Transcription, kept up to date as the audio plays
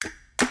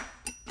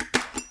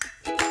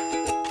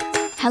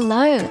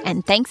Hello,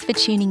 and thanks for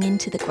tuning in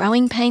to the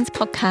Growing Pains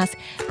podcast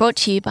brought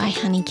to you by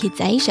Honey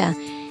Kids Asia.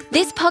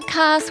 This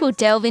podcast will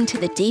delve into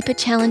the deeper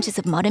challenges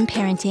of modern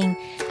parenting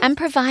and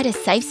provide a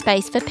safe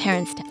space for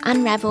parents to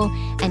unravel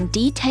and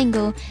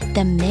detangle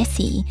the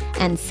messy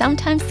and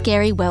sometimes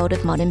scary world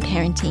of modern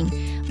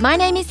parenting. My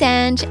name is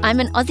Ange. I'm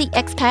an Aussie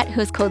expat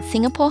who has called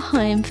Singapore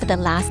home for the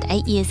last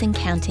 8 years and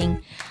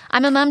counting.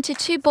 I'm a mum to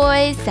 2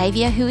 boys,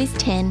 Xavier, who is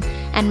 10,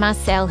 and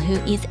Marcel, who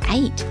is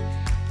 8.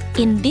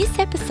 In this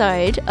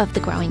episode of the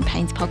Growing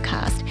Pains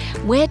podcast,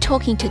 we're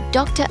talking to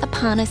Dr.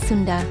 Aparna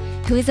Sundar,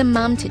 who is a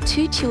mum to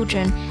 2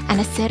 children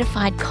and a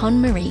certified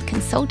KonMari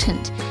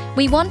consultant.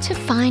 We want to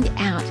find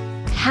out,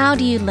 how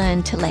do you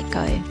learn to let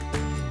go?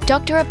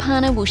 Dr.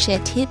 Aparna will share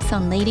tips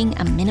on leading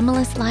a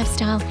minimalist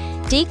lifestyle,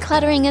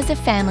 decluttering as a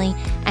family,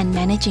 and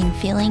managing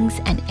feelings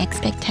and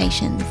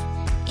expectations.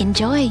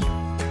 Enjoy!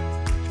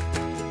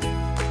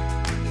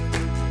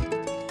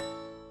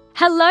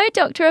 Hello,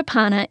 Dr.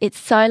 Aparna. It's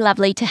so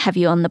lovely to have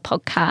you on the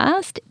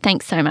podcast.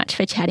 Thanks so much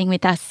for chatting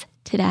with us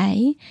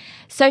today.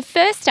 So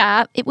first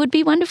up, it would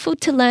be wonderful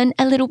to learn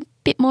a little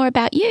bit more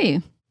about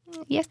you.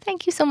 Yes,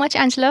 thank you so much,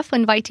 Angela, for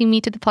inviting me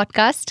to the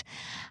podcast.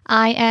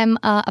 I am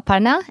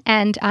Aparna,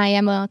 and I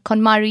am a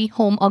KonMari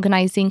home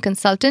organizing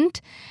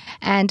consultant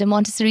and a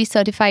Montessori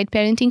certified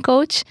parenting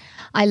coach.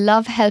 I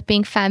love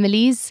helping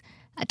families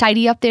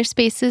tidy up their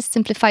spaces,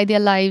 simplify their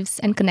lives,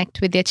 and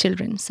connect with their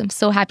children. So I'm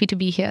so happy to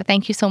be here.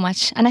 Thank you so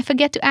much. And I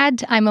forget to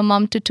add, I'm a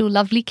mom to 2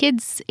 lovely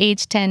kids,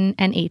 age 10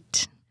 and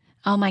 8.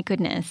 Oh my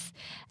goodness.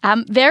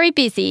 Very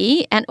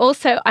busy. And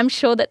also I'm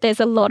sure that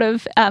there's a lot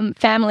of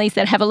families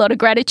that have a lot of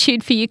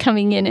gratitude for you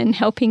coming in and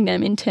helping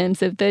them in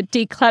terms of the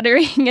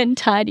decluttering and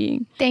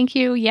tidying. Thank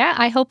you. Yeah,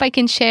 I hope I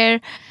can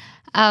share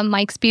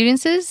my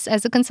experiences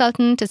as a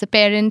consultant, as a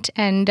parent,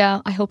 and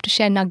I hope to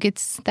share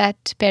nuggets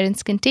that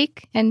parents can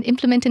take and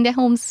implement in their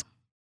homes.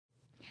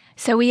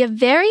 So we are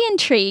very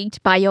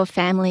intrigued by your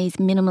family's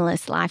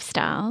minimalist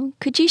lifestyle.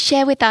 Could you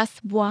share with us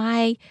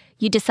why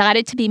you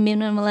decided to be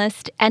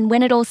minimalist and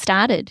when it all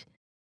started?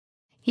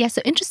 Yeah,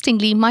 so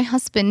interestingly, my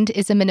husband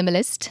is a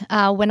minimalist.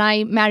 When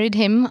I married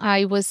him,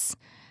 I was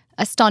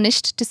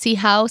astonished to see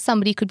how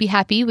somebody could be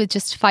happy with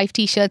just 5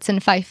 t-shirts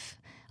and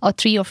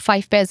 3 or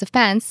 5 pairs of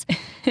pants.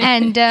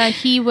 And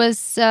he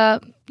was,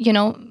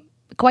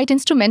 quite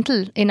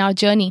instrumental in our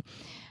journey.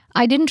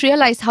 I didn't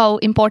realize how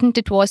important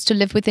it was to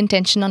live with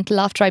intention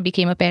until after I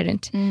became a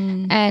parent.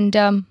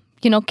 And,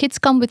 kids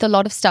come with a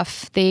lot of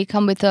stuff. They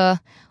come with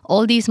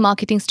all these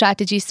marketing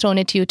strategies thrown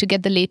at you to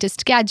get the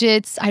latest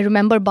gadgets. I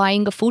remember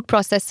buying a food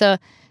processor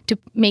to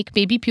make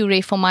baby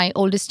puree for my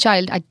oldest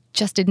child. I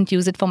just didn't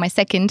use it for my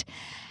second.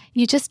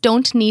 You just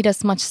don't need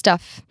as much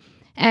stuff.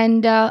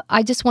 And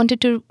I just wanted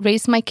to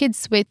raise my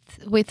kids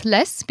with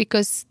less,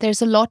 because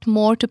there's a lot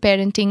more to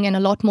parenting and a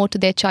lot more to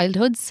their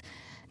childhoods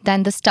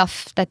than the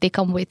stuff that they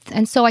come with.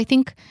 And so I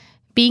think,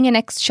 being an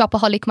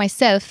ex-shopaholic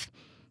myself,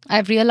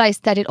 I've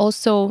realized that it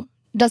also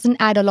doesn't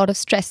add a lot of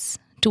stress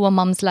to a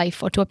mom's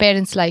life or to a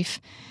parent's life.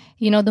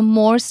 The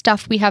more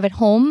stuff we have at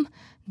home,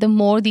 the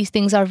more these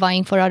things are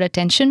vying for our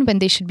attention when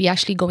they should be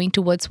actually going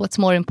towards what's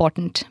more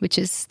important, which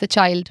is the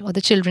child or the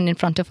children in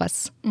front of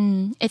us.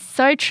 It's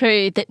so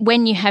true that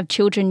when you have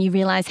children, you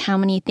realise how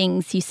many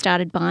things you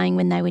started buying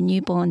when they were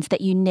newborns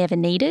that you never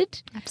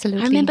needed.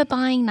 Absolutely. I remember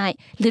buying like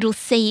little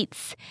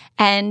seats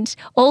and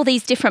all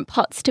these different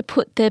pots to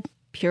put the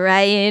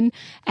puree in,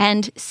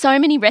 and so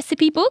many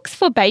recipe books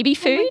for baby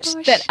food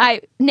that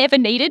I never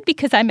needed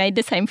because I made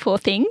the same 4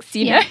 things,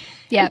 you know?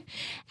 Yeah.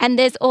 And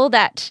there's all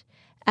that...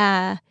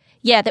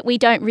 that we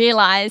don't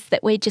realise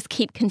that we just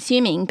keep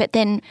consuming. But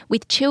then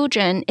with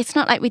children, it's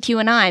not like with you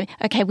and I.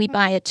 Okay, we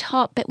buy a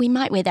top, but we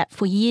might wear that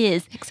for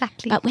years.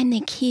 Exactly. But when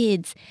they're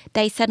kids,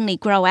 they suddenly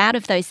grow out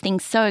of those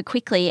things so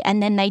quickly,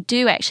 and then they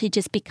do actually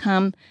just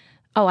become,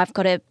 I've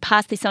got to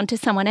pass this on to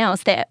someone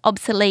else. They're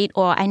obsolete,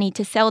 or I need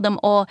to sell them,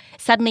 or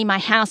suddenly my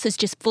house is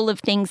just full of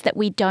things that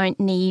we don't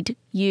need,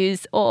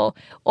 use, or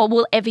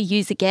will ever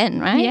use again,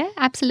 right? Yeah,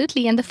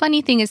 absolutely. And the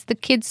funny thing is, the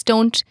kids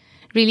don't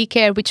really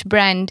care which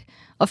brand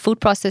or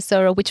food processor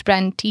or which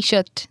brand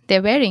t-shirt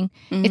they're wearing.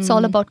 It's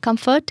all about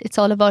comfort. It's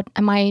all about,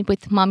 am I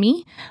with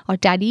mommy or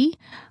daddy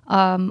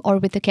or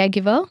with a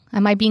caregiver?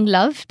 Am I being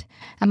loved?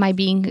 Am I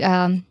being,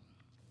 am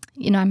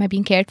I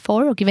being cared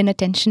for or given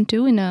attention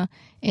to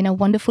in a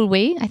wonderful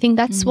way? I think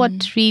that's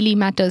what really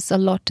matters a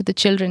lot to the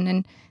children,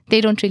 and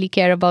they don't really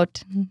care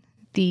about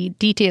the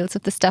details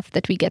of the stuff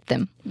that we get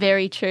them.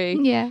 Very true.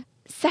 Yeah.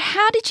 So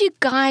how did you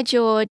guide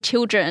your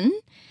children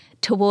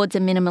towards a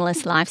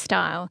minimalist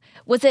lifestyle?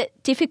 Was it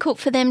difficult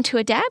for them to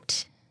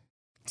adapt?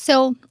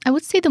 So I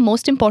would say the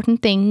most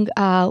important thing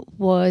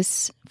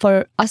was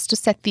for us to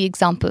set the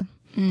example.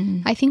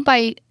 I think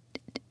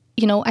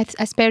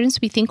as parents,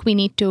 we think we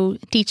need to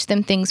teach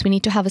them things. We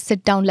need to have a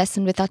sit-down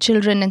lesson with our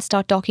children and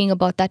start talking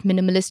about that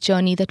minimalist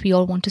journey that we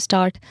all want to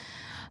start.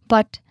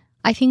 But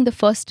I think the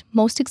first,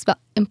 most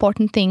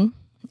important thing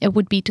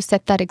would be to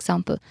set that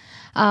example.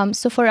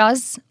 So for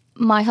us,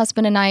 my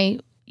husband and I,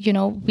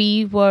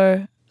 we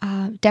were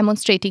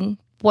demonstrating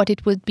what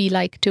it would be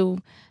like to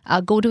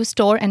go to a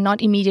store and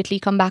not immediately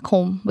come back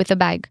home with a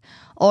bag.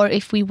 Or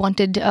if we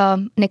wanted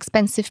an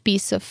expensive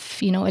piece of,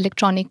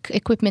 electronic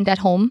equipment at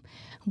home,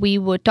 we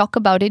would talk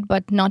about it,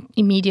 but not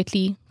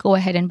immediately go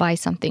ahead and buy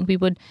something. We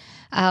would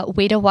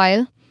wait a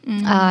while,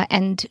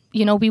 and,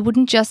 we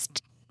wouldn't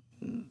just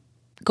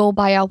go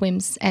by our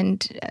whims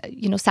and,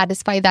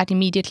 satisfy that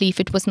immediately if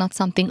it was not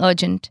something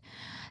urgent.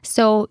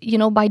 So,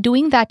 by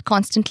doing that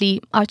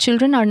constantly, our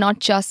children are not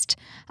just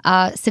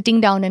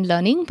sitting down and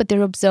learning, but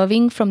they're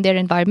observing from their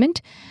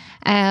environment.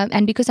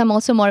 And because I'm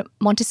also a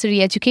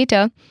Montessori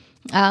educator,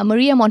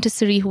 Maria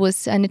Montessori, who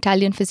was an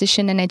Italian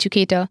physician and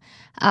educator,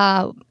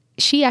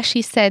 she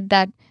actually said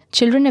that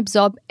children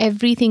absorb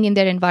everything in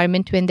their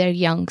environment when they're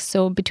young.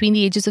 So between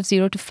the ages of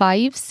 0 to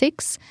 5,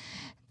 6,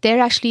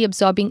 they're actually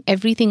absorbing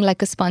everything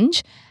like a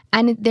sponge,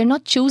 and they're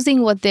not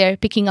choosing what they're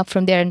picking up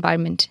from their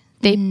environment.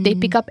 They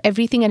pick up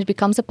everything and it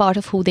becomes a part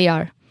of who they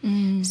are.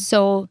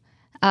 So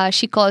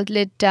she called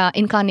it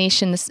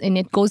incarnations, and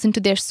it goes into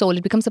their soul.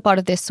 It becomes a part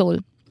of their soul.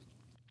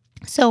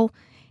 So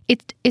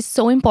it is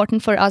so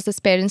important for us as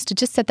parents to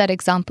just set that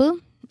example,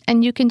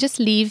 and you can just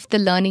leave the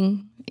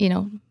learning,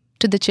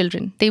 to the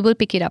children. They will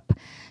pick it up.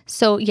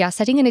 So yeah,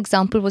 setting an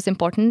example was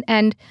important.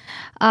 And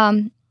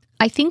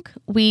I think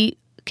we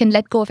can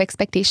let go of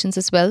expectations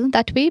as well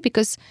that way,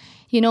 because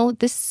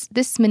this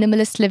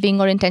minimalist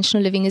living or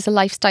intentional living is a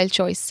lifestyle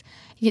choice.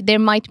 There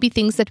might be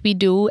things that we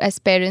do as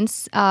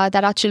parents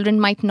that our children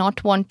might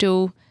not want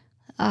to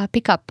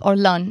pick up or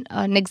learn.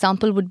 An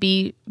example would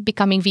be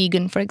becoming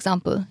vegan, for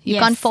example. You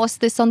can't force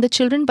this on the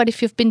children, but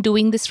if you've been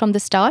doing this from the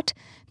start,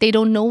 they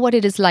don't know what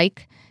it is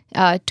like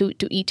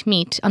to eat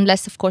meat,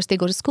 unless, of course, they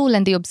go to school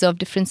and they observe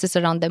differences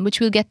around them, which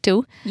we'll get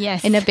to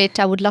in a bit.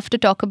 I would love to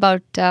talk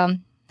about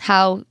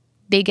how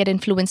they get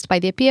influenced by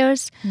their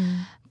peers.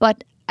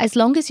 But as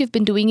long as you've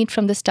been doing it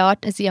from the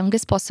start, as young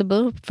as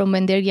possible, from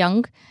when they're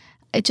young,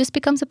 it just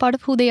becomes a part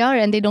of who they are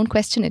and they don't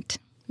question it.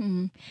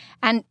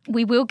 And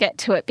we will get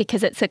to it,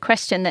 because it's a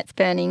question that's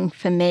burning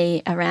for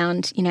me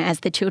around, as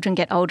the children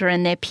get older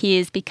and their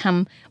peers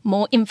become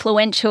more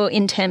influential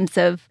in terms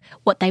of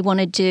what they want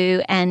to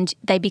do, and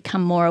they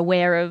become more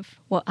aware of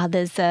what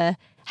others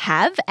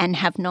have and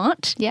have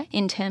not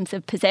in terms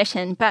of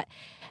possession. But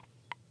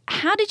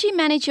how did you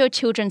manage your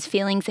children's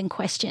feelings and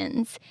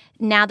questions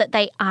now that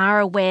they are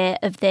aware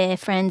of their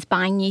friends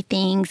buying new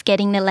things,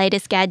 getting the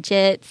latest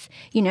gadgets,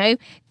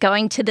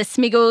 going to the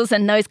Smiggles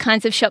and those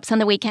kinds of shops on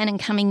the weekend and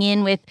coming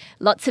in with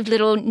lots of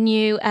little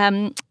new,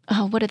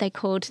 what are they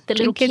called? The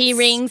trinkets. Little key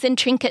rings and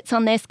trinkets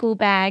on their school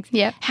bags.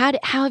 Yeah. How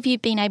have you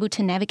been able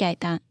to navigate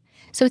that?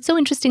 So it's so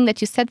interesting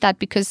that you said that,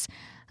 because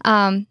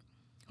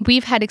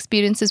we've had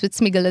experiences with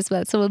Smiggle as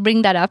well, so we'll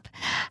bring that up.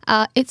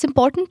 It's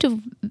important to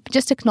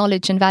just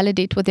acknowledge and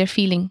validate what they're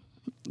feeling.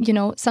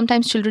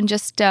 Sometimes children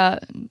just are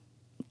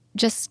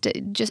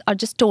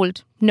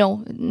told,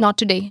 no, not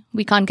today,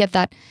 we can't get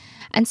that.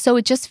 And so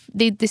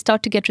they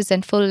start to get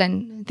resentful,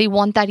 and they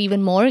want that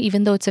even more,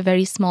 even though it's a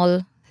very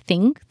small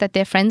thing that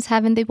their friends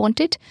have and they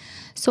want it.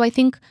 So I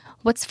think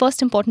what's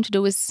first important to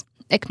do is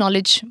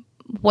acknowledge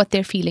what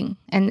they're feeling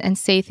and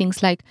say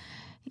things like,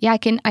 yeah,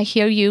 I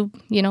hear you,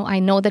 I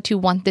know that you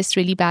want this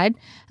really bad.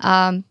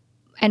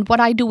 And what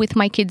I do with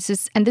my kids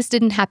is, and this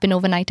didn't happen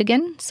overnight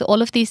again. So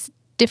all of these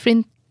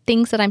different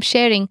things that I'm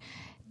sharing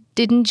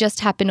didn't just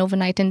happen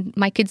overnight, and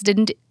my kids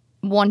didn't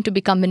want to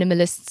become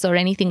minimalists or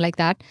anything like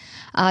that.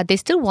 They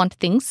still want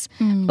things.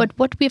 But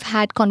what we've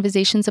had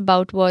conversations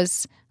about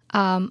was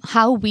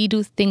how we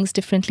do things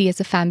differently as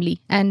a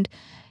family. And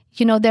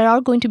there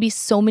are going to be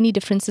so many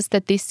differences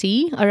that they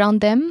see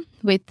around them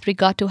with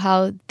regard to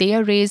how they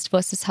are raised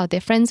versus how their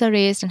friends are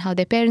raised, and how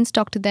their parents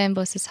talk to them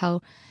versus how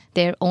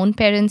their own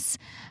parents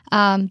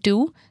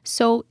do.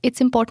 So it's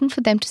important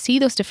for them to see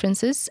those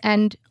differences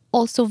and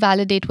also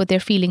validate what they're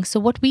feeling. So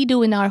what we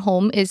do in our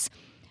home is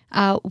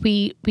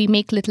we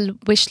make little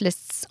wish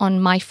lists on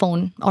my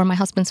phone or my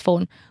husband's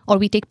phone, or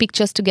we take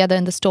pictures together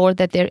in the store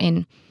that they're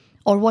in.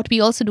 Or what we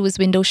also do is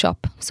window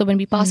shop. So when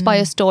we pass by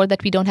a store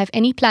that we don't have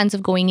any plans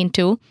of going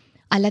into,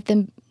 I let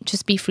them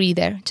just be free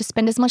there. Just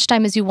spend as much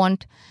time as you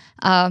want.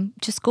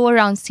 Just go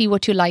around, see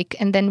what you like,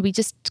 and then we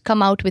just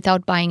come out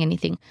without buying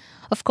anything.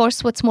 Of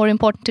course, what's more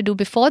important to do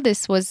before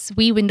this was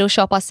we window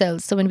shop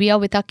ourselves. So when we are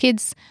with our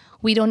kids,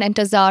 we don't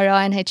enter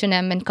Zara and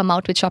H&M and come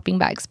out with shopping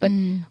bags. But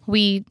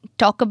we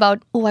talk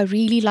about, oh, I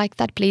really like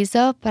that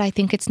blazer, but I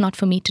think it's not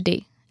for me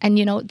today. And,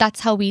 that's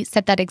how we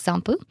set that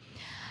example.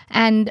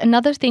 And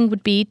another thing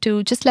would be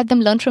to just let them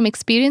learn from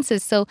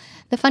experiences. So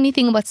the funny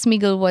thing about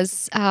Smiggle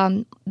was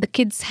the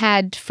kids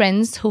had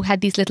friends who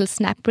had these little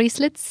snap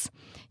bracelets,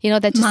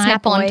 that just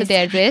snap onto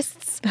their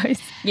wrists.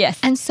 Yes.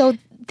 And so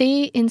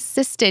they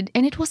insisted,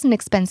 and it wasn't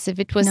expensive.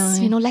 It was,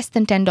 less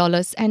than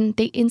 $10. And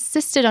they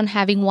insisted on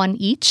having one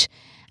each.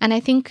 And I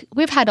think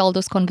we've had all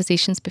those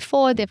conversations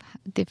before.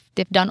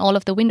 They've done all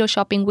of the window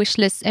shopping, wish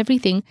lists,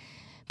 everything.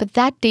 But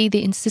that day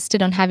they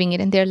insisted on having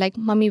it. And they're like,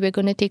 Mommy, we're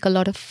going to take a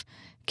lot of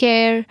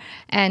care,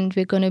 and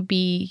we're going to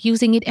be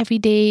using it every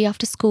day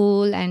after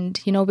school, and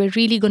we're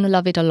really going to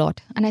love it a lot.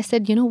 And I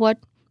said, you know what,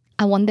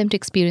 I want them to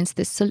experience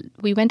this. So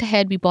we went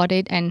ahead, we bought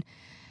it, and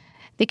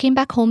they came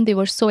back home. They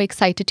were so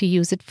excited to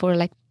use it for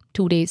like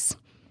 2 days.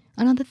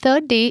 And on the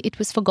third day, it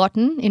was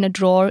forgotten in a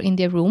drawer in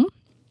their room.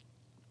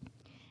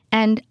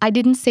 And I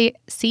didn't say,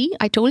 see,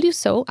 I told you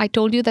so. I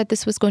told you that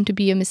this was going to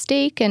be a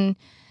mistake. And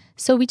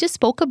so we just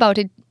spoke about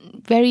it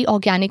very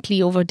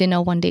organically over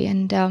dinner one day.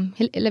 And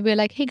we were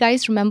like, hey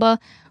guys, remember,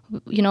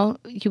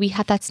 we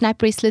had that snap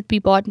bracelet we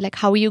bought. Like,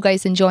 how are you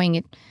guys enjoying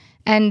it?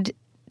 And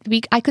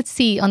I could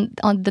see on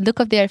the look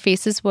of their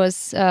faces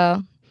was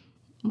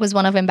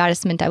one of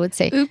embarrassment, I would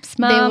say. Oops,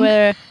 Mom. They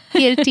were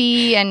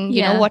guilty and,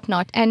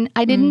 whatnot. And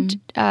I didn't,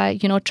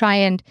 try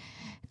and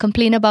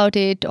complain about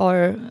it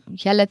or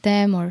yell at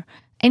them or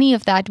any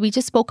of that. We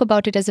just spoke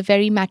about it as a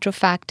very matter of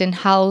fact and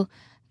how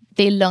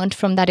they learned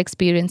from that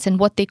experience and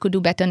what they could do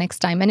better next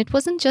time. And it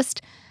wasn't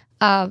just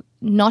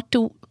not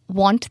to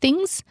want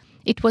things.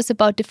 It was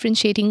about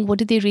differentiating what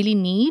do they really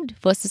need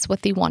versus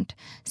what they want.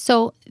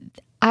 So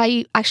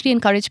I actually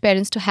encourage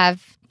parents to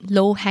have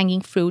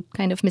low-hanging fruit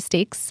kind of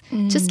mistakes.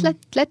 Just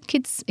let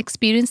kids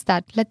experience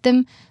that. Let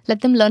them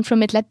learn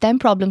from it. Let them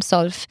problem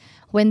solve.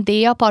 When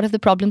they are part of the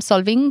problem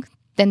solving,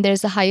 then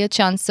there's a higher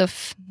chance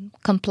of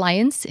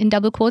compliance, in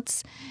double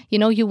quotes.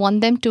 You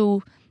want them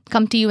to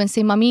come to you and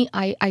say, Mommy,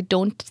 I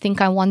don't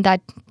think I want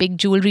that big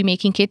jewelry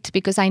making kit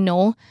because I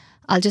know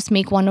I'll just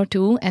make 1 or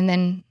 2 and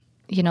then,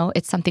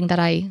 it's something that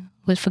I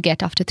will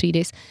forget after 3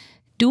 days.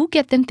 Do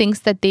get them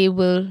things that they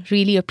will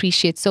really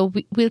appreciate. So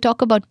we'll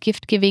talk about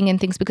gift giving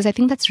and things because I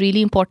think that's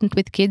really important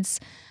with kids,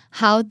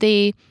 how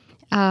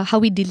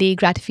we delay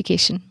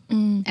gratification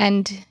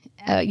and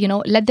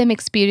let them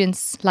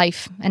experience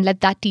life and let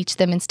that teach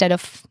them instead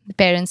of the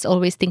parents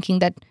always thinking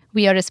that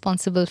we are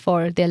responsible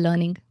for their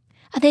learning.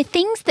 Are there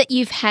things that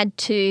you've had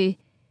to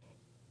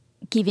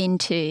give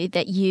into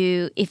that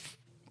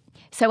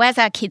so as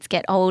our kids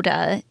get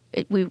older,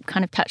 we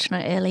kind of touched on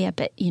it earlier,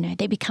 but,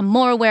 they become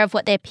more aware of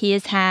what their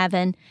peers have.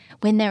 And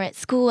when they're at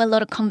school, a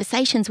lot of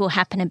conversations will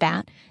happen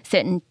about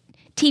certain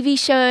TV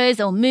shows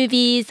or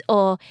movies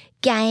or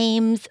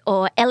games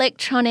or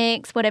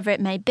electronics, whatever it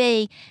may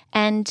be.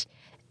 And,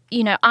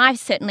 I've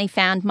certainly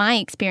found my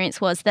experience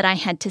was that I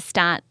had to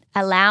start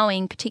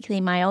allowing,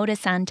 particularly my older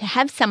son, to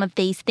have some of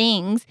these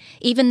things,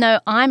 even though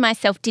I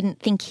myself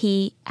didn't think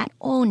he at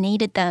all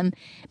needed them,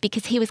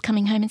 because he was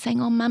coming home and saying,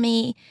 oh,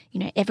 Mummy,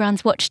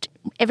 everyone's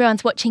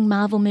watching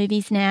Marvel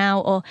movies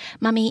now, or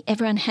Mummy,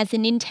 everyone has a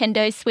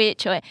Nintendo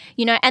Switch, or,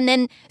 and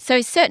then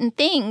so certain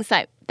things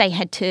like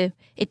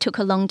it took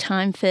a long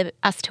time for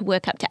us to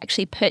work up to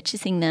actually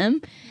purchasing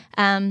them.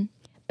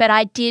 But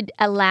I did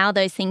allow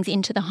those things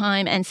into the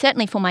home. And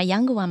certainly for my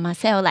younger one,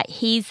 Marcel, like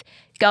he's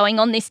going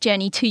on this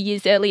journey 2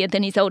 years earlier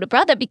than his older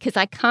brother because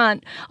I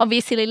can't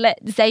obviously let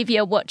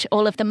Xavier watch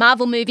all of the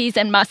Marvel movies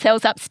and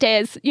Marcel's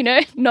upstairs,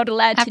 not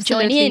allowed to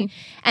join in.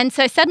 And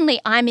so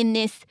suddenly I'm in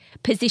this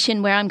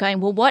position where I'm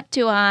going, well, what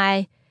do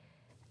I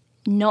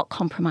not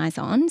compromise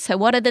on? So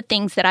what are the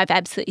things that I've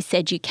absolutely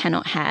said you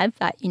cannot have,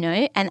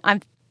 and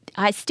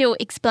I still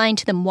explain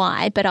to them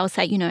why, but I'll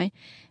say,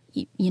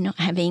 you're not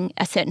having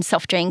a certain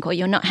soft drink or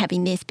you're not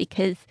having this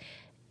because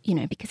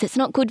it's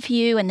not good for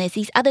you and there's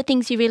these other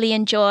things you really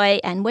enjoy,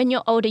 and when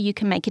you're older you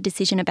can make a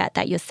decision about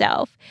that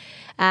yourself.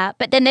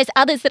 But then there's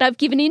others that I've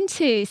given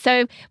into.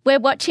 So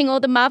we're watching all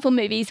the Marvel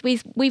movies.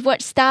 We've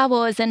watched Star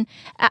Wars and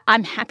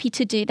I'm happy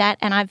to do that,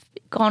 and I've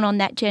gone on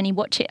that journey.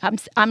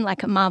 I'm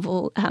like a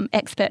Marvel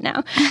expert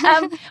now.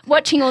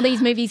 Watching all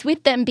these movies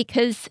with them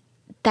because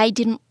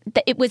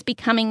it was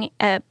becoming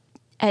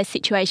a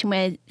situation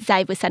where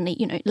Zaid was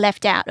suddenly,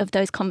 left out of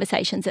those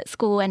conversations at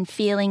school and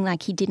feeling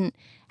like he didn't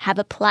have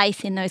a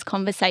place in those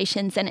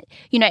conversations, and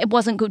it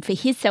wasn't good for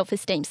his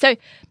self-esteem. So,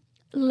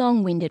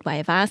 long-winded way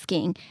of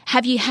asking,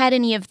 have you had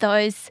any of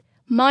those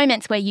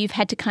moments where you've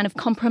had to kind of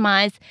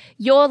compromise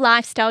your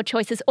lifestyle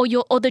choices or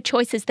the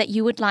choices that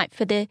you would like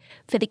for the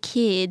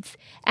kids,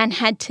 and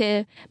had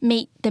to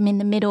meet them in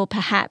the middle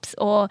perhaps,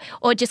 or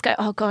just go,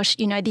 oh gosh,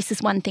 this is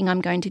one thing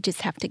I'm going to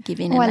just have to give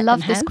in. I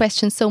love this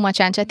question so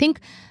much, Ange. I think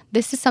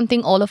this is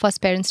something all of us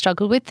parents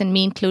struggle with, and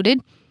me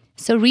included.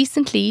 So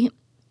recently,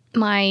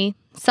 my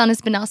son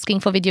has been asking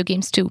for video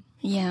games too.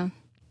 Yeah.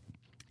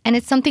 And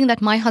it's something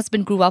that my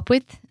husband grew up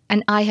with,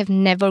 and I have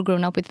never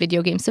grown up with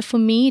video games. So for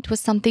me, it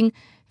was something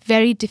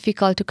very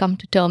difficult to come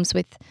to terms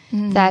with.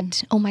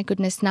 That, oh my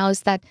goodness, now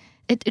is that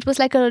it was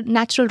like a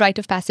natural rite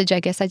of passage, I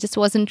guess. I just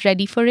wasn't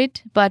ready for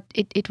it, but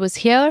it was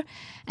here.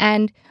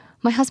 And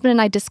my husband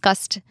and I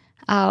discussed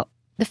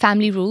the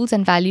family rules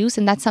and values,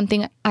 and that's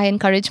something I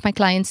encourage my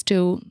clients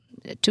to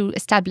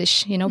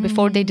establish,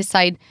 before they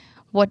decide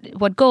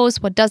what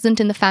goes, what doesn't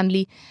in the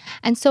family.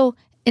 And so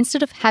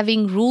instead of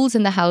having rules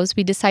in the house,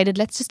 we decided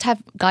let's just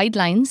have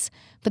guidelines,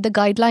 but the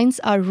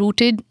guidelines are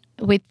rooted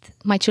with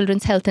my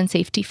children's health and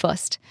safety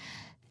first.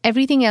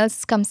 Everything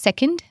else comes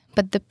second,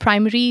 but the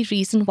primary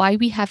reason why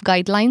we have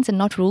guidelines and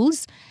not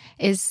rules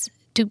is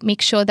to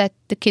make sure that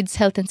the kids'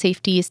 health and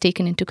safety is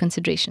taken into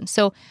consideration.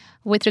 So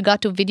with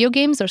regard to video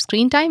games or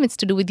screen time, it's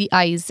to do with the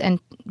eyes and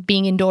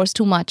being indoors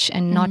too much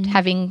and not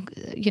having,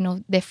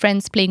 their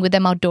friends playing with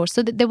them outdoors.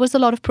 So there was a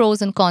lot of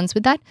pros and cons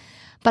with that.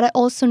 But I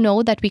also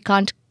know that we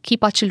can't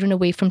keep our children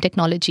away from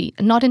technology.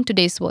 Not in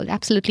today's world,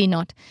 absolutely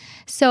not.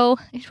 So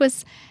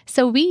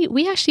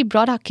we actually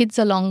brought our kids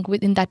along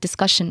in that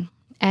discussion.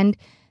 And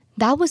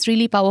that was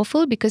really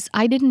powerful because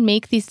I didn't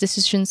make these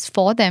decisions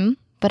for them,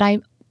 but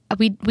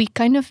we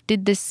kind of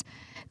did this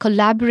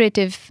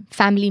collaborative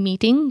family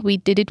meeting. We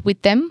did it with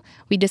them.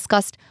 We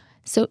discussed,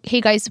 so,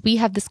 hey guys, we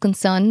have this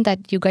concern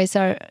that you guys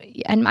are,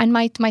 and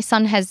my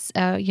son has,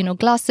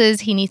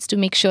 glasses. He needs to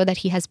make sure that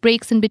he has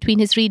breaks in between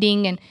his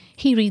reading, and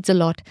he reads a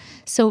lot.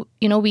 So,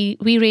 we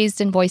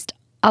raised and voiced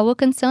our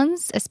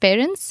concerns as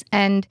parents,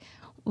 and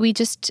we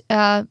just,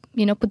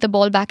 put the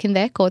ball back in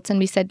their courts, and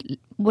we said,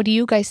 what do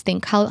you guys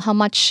think? How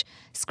much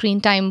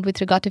screen time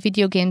with regard to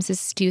video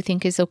games do you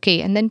think is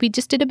okay? And then we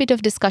just did a bit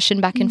of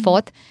discussion back and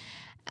forth.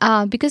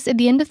 Because at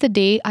the end of the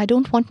day, I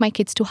don't want my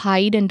kids to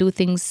hide and do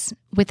things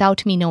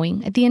without me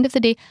knowing. At the end of the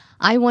day,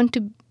 I want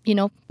to,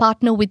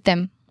 partner with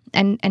them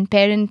and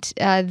parent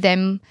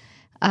them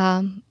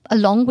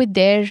along with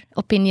their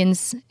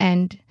opinions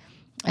and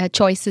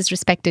choices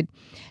respected.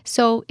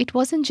 So it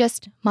wasn't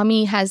just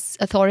mommy has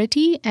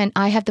authority and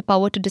I have the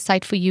power to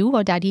decide for you,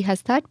 or daddy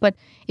has that, but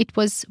it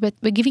was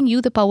we're giving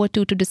you the power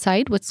to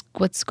decide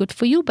what's good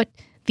for you. But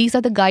these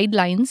are the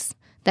guidelines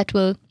that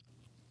will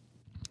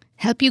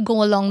help you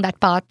go along that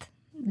path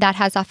that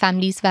has our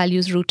family's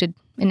values rooted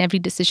in every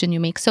decision you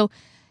make. So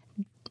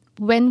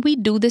when we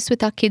do this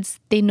with our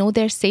kids, they know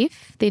they're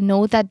safe. They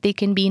know that they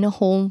can be in a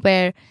home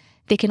where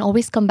they can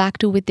always come back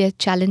to with their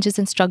challenges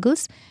and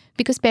struggles,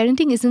 because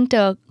parenting isn't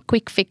a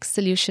quick fix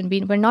solution.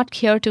 We're not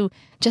here to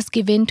just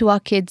give in to our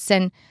kids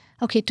and,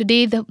 okay,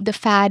 today the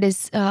fad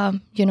is,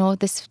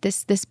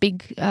 this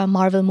big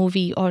Marvel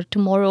movie, or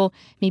tomorrow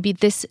maybe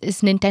this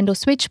is Nintendo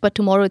Switch, but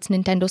tomorrow it's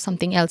Nintendo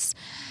something else.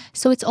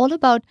 So it's all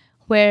about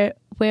where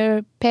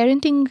we're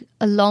parenting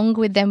along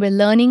with them. We're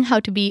learning how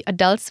to be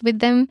adults with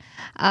them,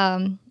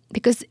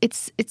 because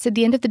it's at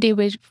the end of the day,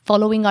 we're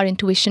following our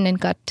intuition and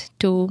gut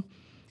to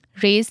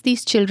raise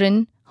these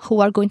children who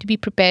are going to be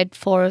prepared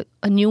for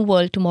a new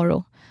world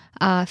tomorrow,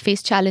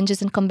 face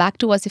challenges and come back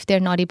to us if they're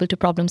not able to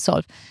problem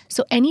solve.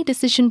 So any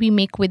decision we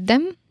make with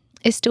them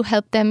is to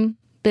help them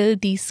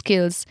build these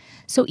skills.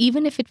 So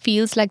even if it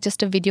feels like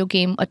just a video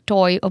game, a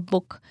toy, a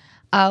book,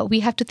 we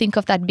have to think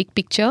of that big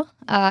picture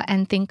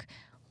and think,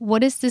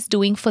 what is this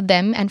doing for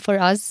them and for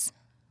us,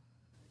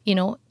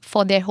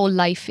 for their whole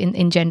life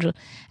in general.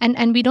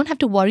 And we don't have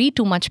to worry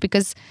too much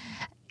because,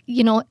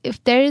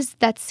 if there is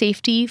that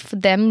safety for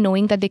them,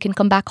 knowing that they can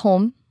come back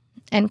home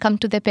and come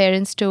to their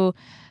parents to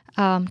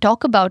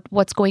talk about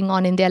what's going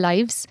on in their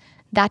lives,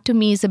 that to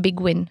me is a big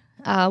win.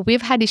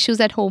 We've had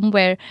issues at home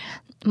where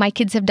my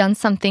kids have done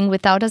something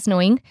without us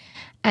knowing.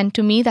 And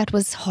to me, that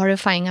was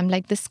horrifying. I'm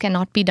like, this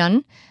cannot be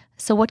done.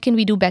 So what can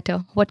we do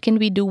better? What can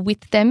we do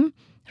with them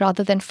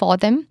rather than for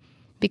them?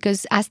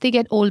 Because as they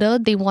get older,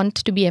 they want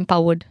to be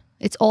empowered.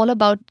 It's all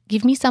about,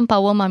 give me some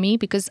power, mommy,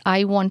 because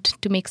I want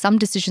to make some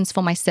decisions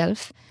for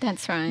myself.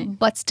 That's right.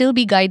 But still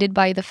be guided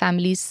by the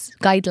family's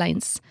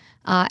guidelines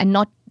and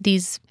not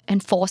these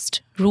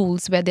enforced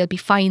rules where there'll be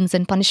fines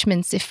and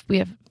punishments if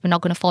we're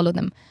not going to follow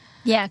them.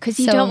 Yeah, because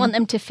you don't want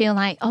them to feel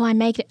like, oh, I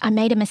made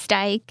a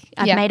mistake,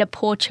 I've made a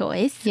poor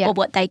choice, or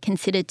what they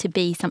consider to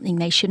be something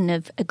they shouldn't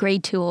have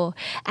agreed to,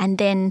 and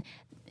then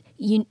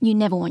you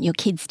never want your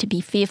kids to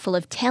be fearful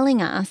of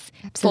telling us.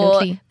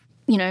 Absolutely.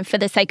 For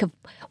the sake of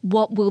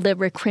what will the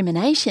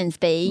recriminations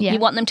be. Yeah. You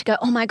want them to go,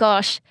 oh my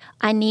gosh,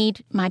 I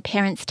need my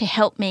parents to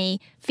help me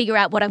figure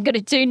out what I'm going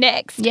to do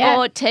next,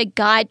 or to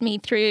guide me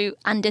through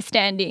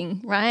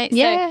understanding, right?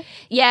 Yeah.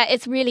 So,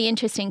 it's really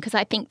interesting because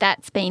I think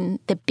that's been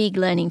the big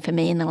learning for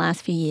me in the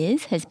last few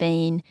years has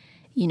been,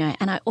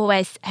 and I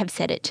always have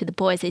said it to the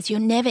boys, is you're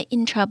never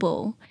in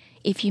trouble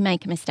if you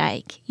make a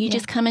mistake. You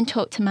just come and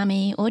talk to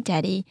mummy or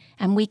daddy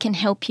and we can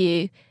help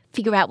you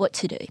figure out what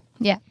to do.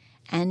 Yeah.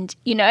 And,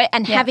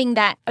 having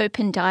that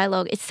open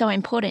dialogue is so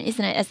important,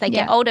 isn't it, as they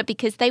get older,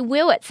 because they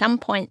will at some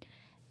point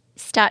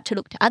start to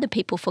look to other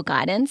people for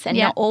guidance and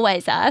not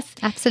always us.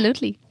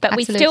 Absolutely. But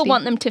we still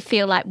want them to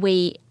feel like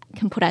we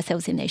can put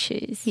ourselves in their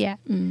shoes. Yeah.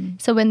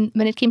 So when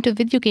it came to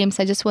video games,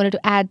 I just wanted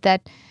to add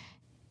that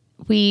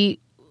we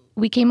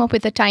came up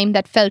with a time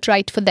that felt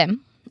right for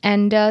them.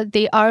 And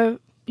they are,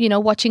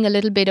 watching a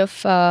little bit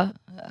of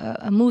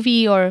a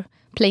movie or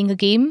playing a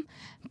game,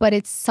 but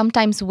it's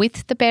sometimes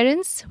with the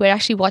parents. We're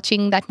actually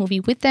watching that movie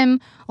with them,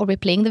 or we're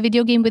playing the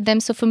video game with them.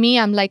 So for me,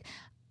 I'm like,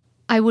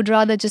 I would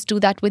rather just do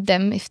that with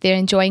them if they're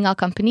enjoying our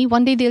company.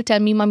 One day they'll tell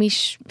me, Mommy,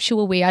 shoo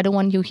away, I don't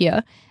want you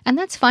here. And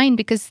that's fine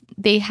because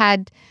they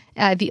had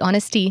the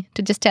honesty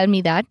to just tell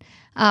me that.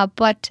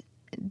 But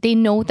they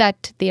know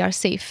that they are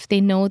safe. They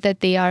know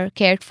that they are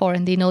cared for,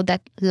 and they know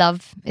that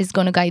love is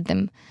going to guide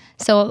them.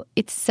 So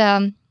it's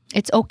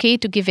It's okay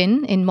to give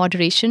in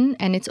moderation,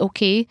 and it's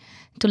okay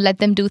to let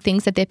them do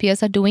things that their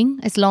peers are doing,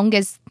 as long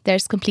as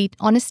there's complete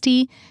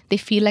honesty, they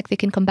feel like they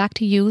can come back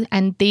to you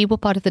and they were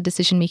part of the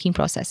decision-making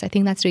process. I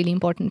think that's really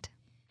important.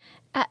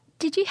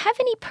 Did you have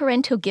any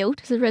parental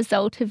guilt as a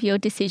result of your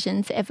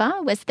decisions ever?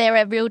 Was there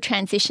a real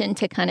transition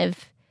to kind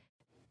of...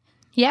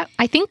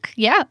 I think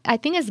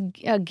as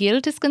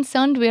guilt is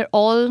concerned, we're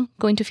all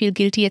going to feel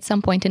guilty at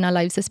some point in our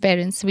lives as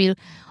parents. We'll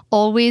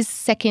always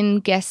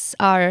second guess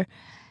our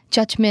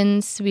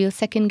judgments. We'll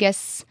second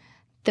guess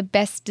the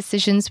best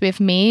decisions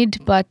we've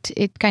made, but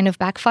it kind of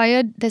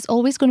backfired. There's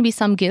always going to be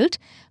some guilt,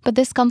 but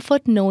there's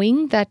comfort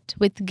knowing that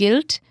with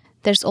guilt,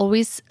 there's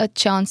always a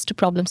chance to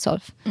problem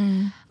solve.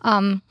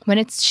 When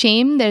it's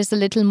shame, there's a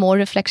little more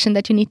reflection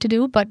that you need to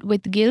do. But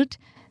with guilt,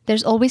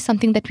 there's always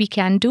something that we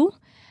can do.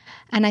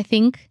 And I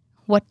think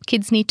what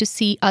kids need to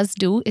see us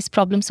do is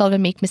problem solve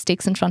and make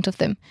mistakes in front of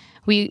them.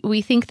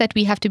 We think that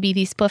we have to be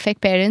these perfect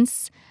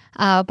parents.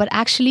 But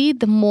actually,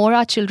 the more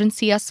our children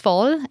see us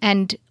fall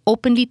and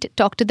openly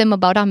talk to them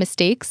about our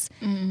mistakes,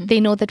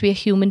 they know that we are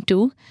human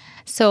too.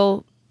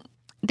 So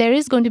there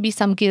is going to be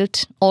some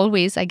guilt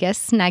always, I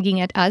guess, nagging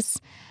at us.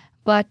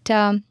 But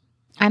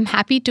I'm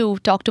happy to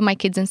talk to my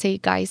kids and say,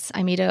 guys,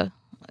 I made a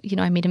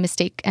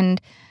mistake,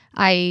 and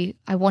I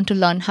want to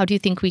learn. How do you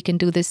think we can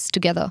do this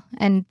together?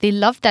 And they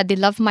love that. They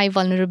love my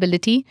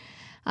vulnerability,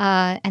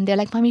 and they're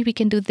like, "Mommy, we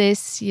can do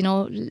this.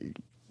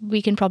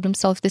 We can problem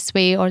solve this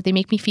way." Or they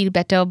make me feel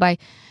better by,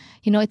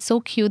 it's so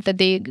cute that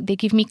they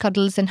give me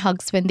cuddles and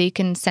hugs when they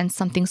can sense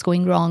something's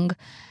going wrong.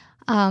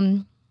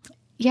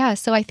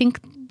 So I think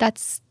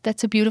that's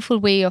a beautiful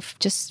way of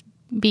just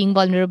being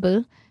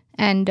vulnerable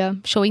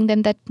and showing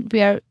them that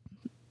we are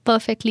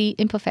perfectly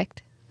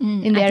imperfect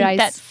in their eyes. I think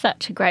that's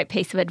such a great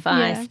piece of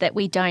advice, that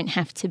we don't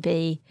have to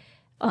be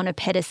on a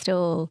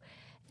pedestal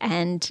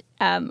and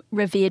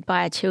revered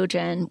by our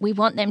children. We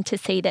want them to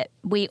see that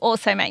we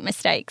also make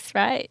mistakes,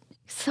 right?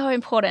 So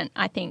important,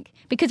 I think,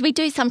 because we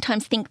do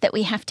sometimes think that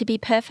we have to be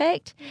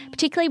perfect,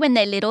 particularly when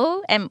they're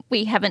little and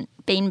we haven't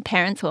been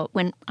parents, or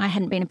when I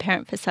hadn't been a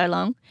parent for so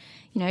long,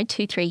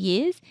 2-3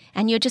 years,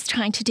 and you're just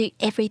trying to do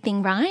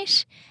everything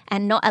right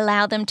and not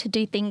allow them to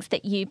do things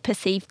that you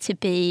perceive to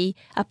be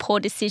a poor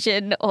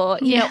decision, or,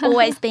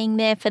 always being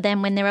there for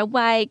them when they're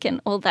awake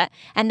and all that.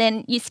 And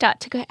then you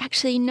start to go,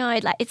 actually, no,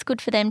 it's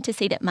good for them to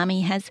see that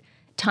mummy has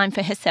time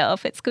for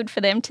herself. It's good for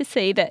them to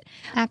see that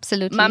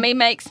absolutely mummy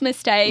makes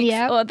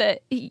mistakes, or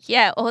that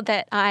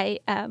I,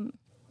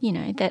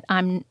 that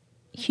I'm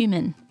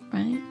human,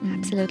 right?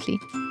 Absolutely.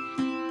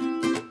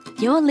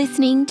 You're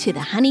listening to the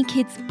Honey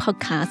Kids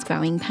podcast,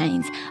 Growing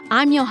Pains.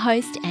 I'm your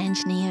host,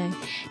 Ange Neo.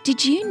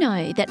 Did you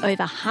know that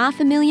over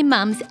 500,000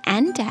 mums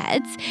and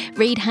dads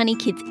read Honey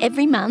Kids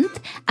every month?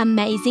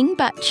 Amazing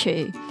but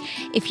true.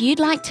 If you'd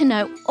like to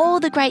know all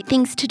the great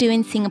things to do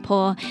in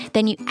Singapore,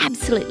 then you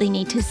absolutely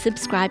need to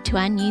subscribe to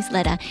our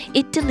newsletter.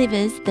 It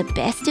delivers the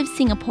best of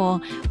Singapore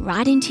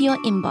right into your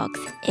inbox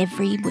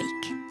every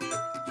week.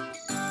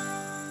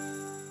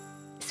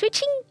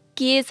 Switching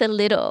gears a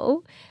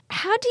little,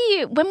 how do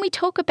you, when we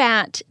talk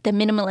about the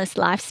minimalist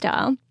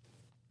lifestyle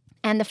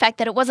and the fact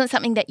that it wasn't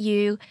something that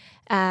you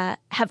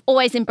have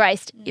always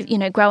embraced,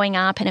 growing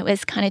up, and it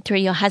was kind of through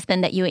your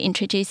husband that you were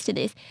introduced to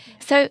this.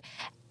 So,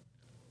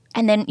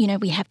 and then,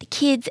 we have the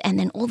kids, and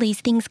then all these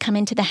things come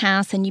into the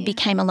house, and you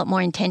became a lot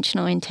more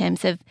intentional in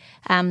terms of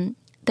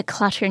the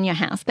clutter in your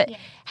house. But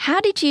how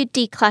did you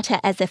declutter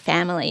as a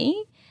family,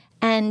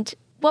 and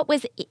what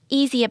was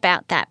easy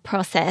about that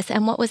process,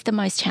 and what was the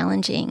most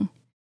challenging?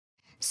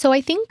 So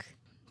I think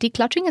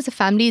decluttering as a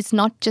family is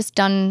not just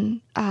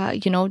done,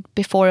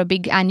 before a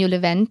big annual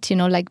event,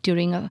 like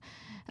during a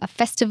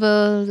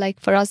festival. Like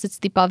for us, it's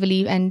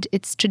Deepavali, and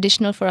it's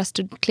traditional for us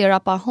to clear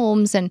up our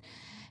homes and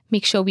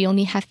make sure we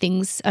only have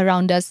things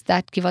around us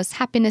that give us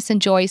happiness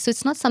and joy. So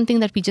it's not something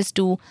that we just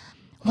do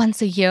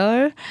once a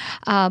year,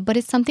 but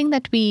it's something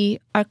that we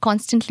are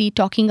constantly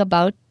talking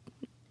about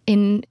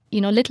in,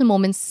 little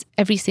moments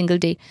every single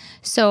day.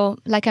 So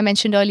like I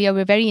mentioned earlier,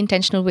 we're very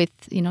intentional with,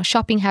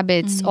 shopping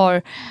habits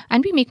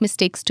and we make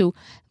mistakes too.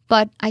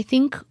 But I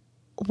think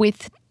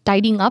with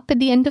tidying up at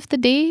the end of the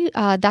day,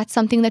 that's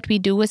something that we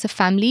do as a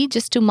family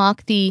just to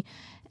mark the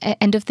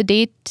end of the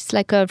day. It's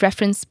like a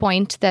reference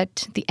point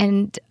that the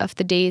end of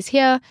the day is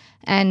here,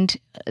 and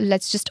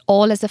let's just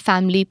all as a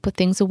family put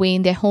things away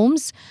in their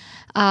homes.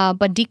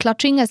 But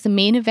decluttering as the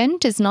main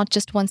event is not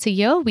just once a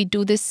year. We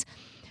do this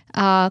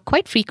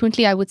quite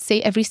frequently. I would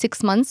say every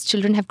 6 months.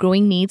 Children have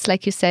growing needs,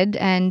 like you said,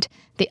 and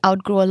they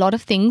outgrow a lot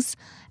of things.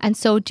 And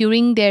so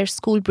during their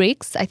school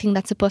breaks, I think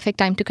that's a perfect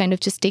time to kind of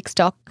just take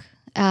stock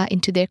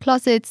into their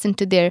closets,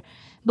 into their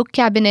book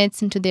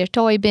cabinets, into their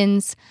toy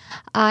bins,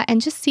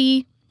 and just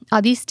see,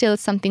 are these still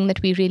something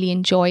that we really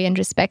enjoy and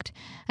respect?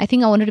 I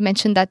think I wanted to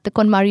mention that the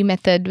KonMari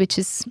method, which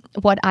is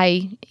what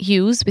I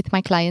use with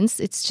my clients,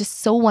 it's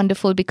just so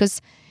wonderful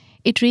because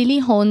it really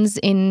hones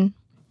in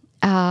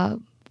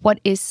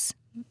what is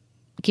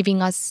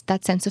giving us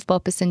that sense of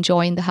purpose and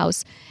joy in the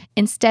house,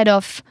 instead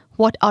of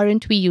what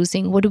aren't we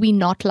using, what do we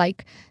not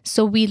like.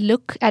 So we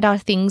look at our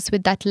things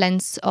with that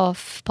lens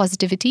of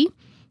positivity,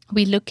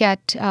 We look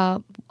at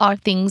our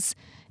things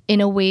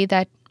in a way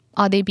that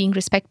are they being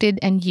respected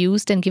and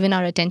used and given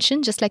our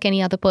attention, just like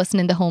any other person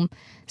in the home.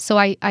 So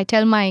I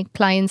tell my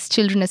clients'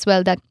 children as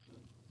well that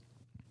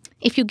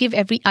if you give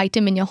every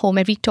item in your home,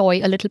 every toy,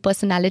 a little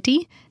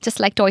personality,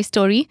 just like Toy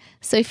Story.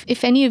 So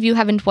if any of you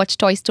haven't watched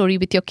Toy Story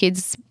with your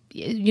kids,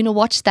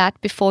 watch that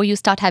before you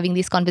start having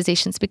these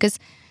conversations, because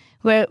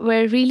we're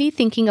really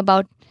thinking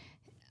about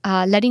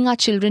letting our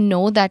children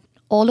know that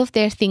all of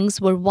their things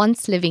were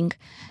once living.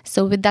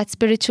 So with that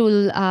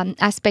spiritual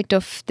aspect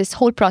of this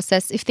whole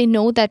process, if they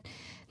know that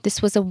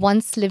this was a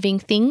once living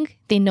thing,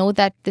 they know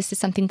that this is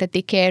something that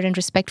they care and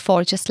respect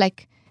for, just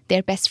like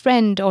their best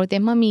friend or their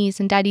mummies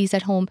and daddies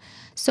at home.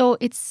 So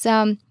it's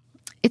a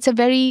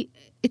very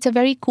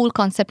cool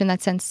concept in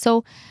that sense.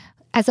 So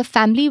as a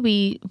family,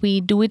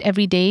 we do it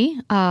every day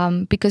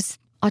because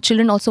our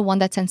children also want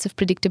that sense of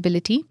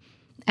predictability.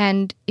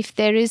 And if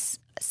there is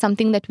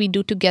something that we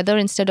do together,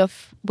 instead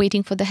of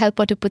waiting for the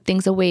helper to put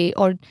things away,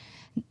 or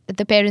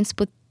the parents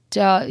put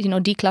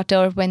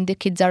declutter when the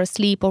kids are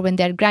asleep or when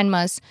they're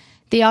grandmas,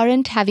 they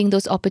aren't having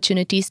those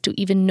opportunities to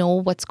even know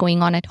what's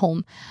going on at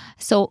home.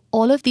 So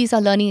all of these are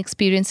learning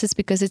experiences,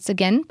 because it's,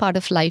 again, part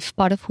of life,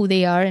 part of who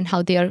they are and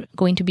how they are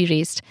going to be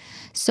raised.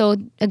 So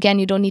again,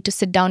 you don't need to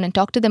sit down and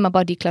talk to them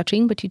about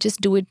decluttering, but you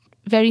just do it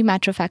very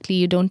matter-of-factly.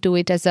 You don't do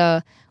it as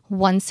a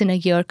once in a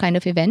year kind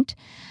of event.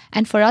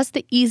 And for us,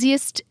 the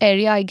easiest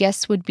area, I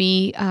guess, would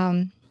be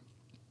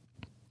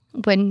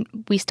when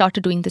we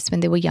started doing this when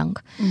they were young.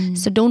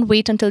 So don't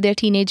wait until they're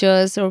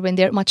teenagers or when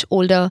they're much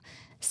older.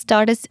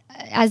 Start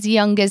as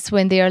young as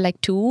when they are like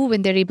 2,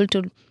 when they're able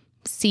to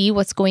see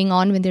what's going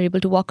on, when they're able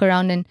to walk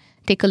around and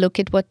take a look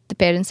at what the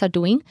parents are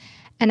doing.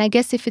 And I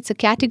guess if it's a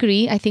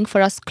category, I think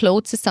for us,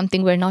 clothes is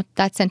something we're not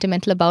that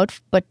sentimental about.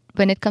 But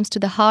when it comes to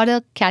the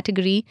harder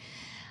category,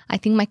 I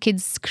think my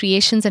kids'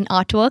 creations and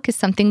artwork is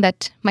something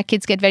that my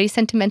kids get very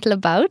sentimental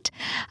about.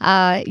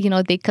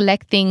 They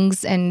collect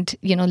things and,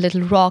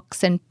 little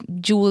rocks and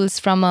jewels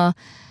from a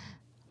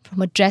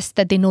dress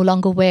that they no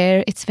longer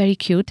wear. It's very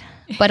cute.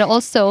 But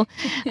also,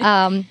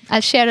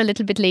 I'll share a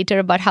little bit later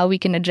about how we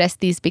can address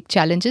these big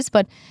challenges.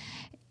 But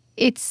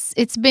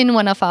it's been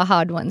one of our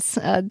hard ones,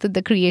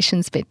 the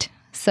creations bit.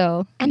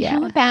 So,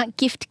 how about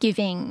gift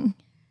giving?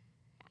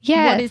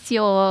 Yeah. What is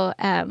your,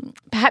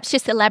 perhaps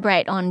just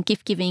elaborate on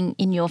gift giving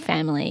in your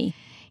family?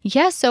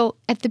 Yeah, so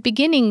at the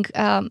beginning,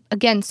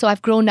 so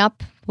I've grown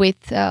up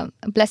with,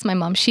 bless my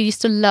mom, she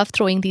used to love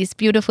throwing these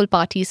beautiful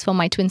parties for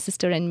my twin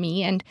sister and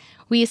me. And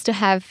we used to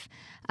have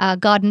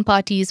garden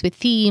parties with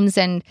themes,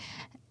 and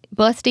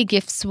birthday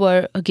gifts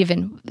were a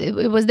given.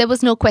 There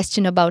was no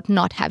question about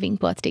not having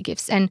birthday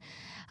gifts. And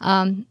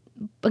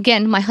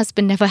again, my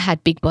husband never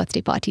had big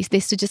birthday parties. They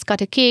used to just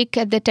cut a cake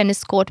at the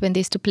tennis court when they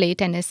used to play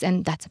tennis,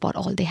 and that's about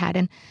all they had.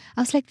 And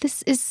I was like,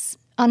 this is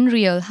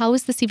unreal. How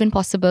is this even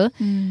possible?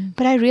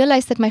 But I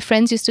realized that my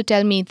friends used to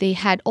tell me they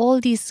had all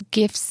these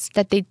gifts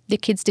that the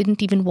kids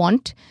didn't even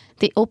want.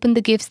 They opened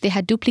the gifts, they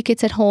had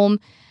duplicates at home.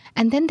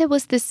 And then there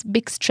was this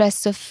big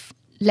stress of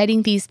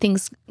letting these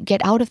things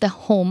get out of the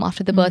home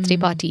after the birthday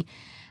party.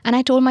 And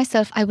I told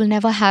myself, I will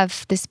never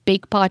have this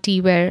big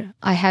party where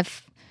I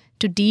have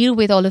to deal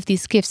with all of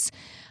these gifts.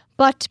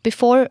 But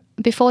before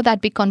that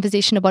big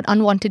conversation about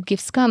unwanted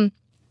gifts come,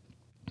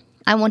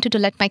 I wanted to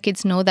let my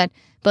kids know that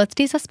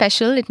birthdays are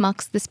special. It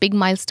marks this big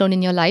milestone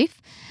in your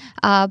life.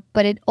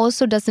 But it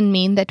also doesn't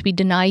mean that we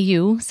deny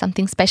you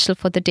something special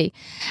for the day.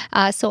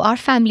 So our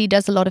family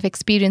does a lot of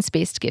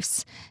experience-based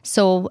gifts.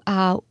 So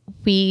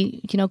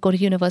we, go to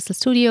Universal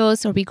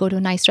Studios, or we go to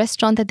a nice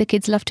restaurant that the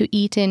kids love to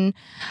eat in.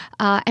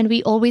 And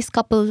we always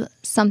couple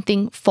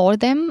something for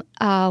them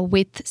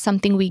with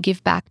something we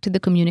give back to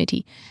the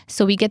community.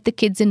 So we get the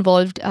kids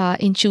involved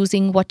in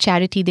choosing what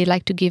charity they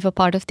like to give a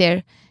part of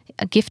their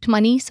gift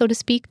money, so to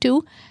speak,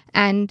 to.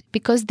 And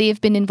because they've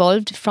been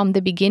involved from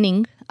the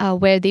beginning,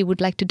 where they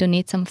would like to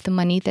donate some of the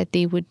money that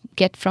they would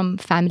get from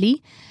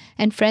family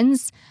and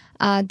friends,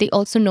 they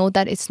also know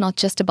that it's not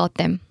just about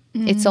them.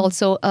 It's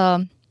also,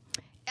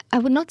 I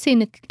would not say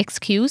an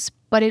excuse,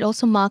 but it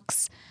also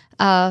marks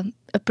a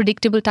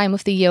predictable time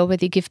of the year where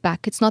they give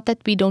back. It's not that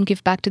we don't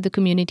give back to the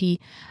community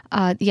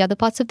the other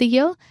parts of the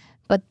year,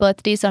 but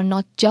birthdays are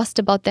not just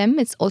about them.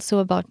 It's also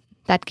about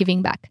that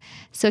giving back.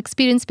 So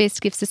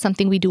experience-based gifts is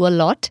something we do a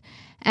lot.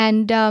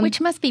 And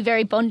which must be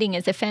very bonding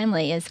as a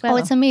family as well. Oh,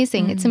 it's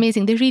amazing. It's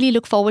amazing. They really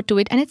look forward to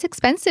it. And it's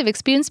expensive.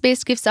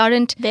 Experience-based gifts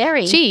aren't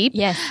very cheap.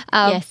 Yes.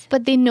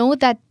 But they know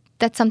that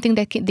that's something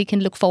that they can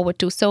look forward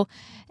to. So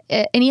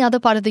any other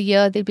part of the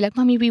year, they'll be like,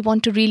 Mommy, we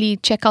want to really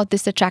check out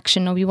this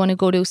attraction, or we want to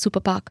go to Super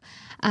Park.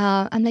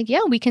 I'm like,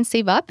 yeah, we can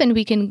save up and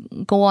we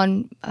can go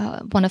on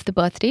one of the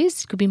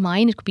birthdays. It could be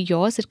mine. It could be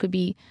yours. It could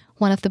be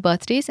one of the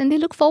birthdays. And they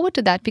look forward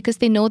to that because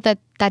they know that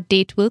that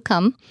date will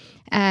come.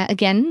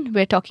 Again,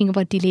 we're talking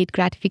about delayed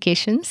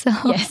gratification. So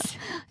yes,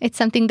 it's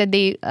something that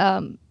they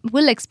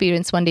will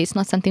experience one day. It's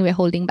not something we're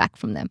holding back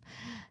from them.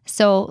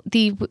 So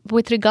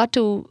with regard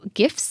to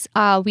gifts,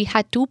 we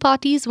had 2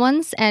 parties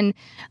once, and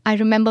I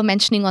remember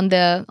mentioning on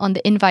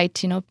the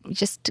invite,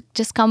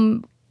 just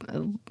come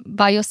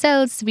by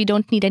yourselves. We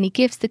don't need any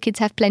gifts. The kids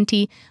have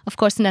plenty, of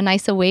course, in a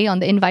nicer way on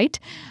the invite.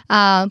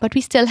 But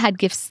we still had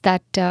gifts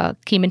that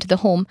came into the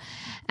home.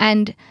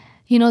 And,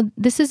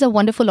 this is a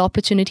wonderful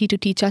opportunity to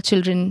teach our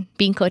children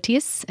being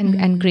courteous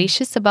and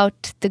gracious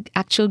about the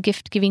actual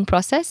gift-giving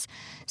process.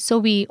 So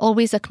we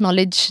always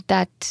acknowledge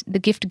that the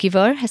gift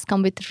giver has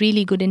come with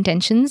really good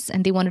intentions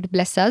and they wanted to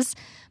bless us.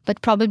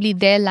 But probably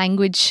their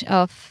language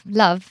of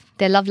love,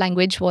 their love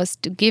language was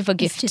to give a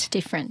gift. It's just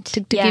different. To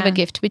give a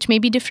gift, which may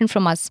be different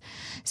from us.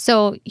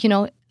 So,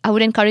 I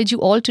would encourage you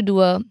all to do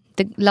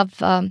the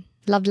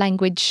love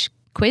language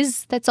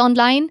quiz that's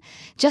online,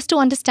 just to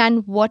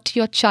understand what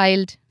your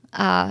child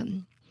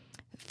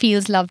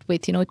feels loved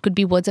with. It could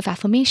be words of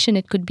affirmation.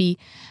 It could be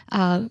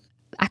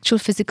actual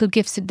physical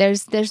gifts.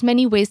 There's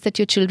many ways that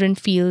your children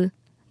feel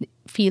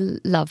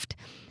loved.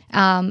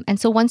 And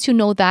so once you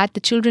know that, the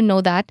children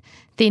know that,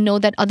 they know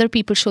that other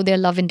people show their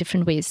love in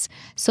different ways.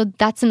 So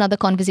that's another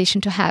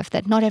conversation to have,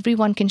 that not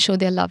everyone can show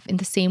their love in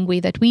the same way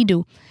that we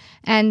do.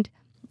 And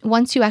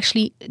once you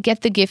actually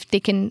get the gift, they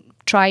can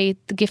try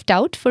the gift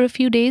out for a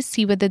few days,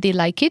 see whether they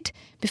like it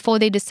before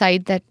they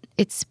decide that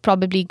it's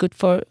probably good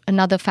for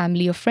another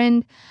family or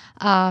friend,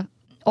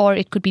 or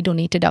it could be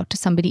donated out to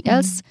somebody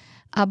else.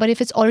 But if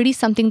it's already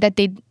something that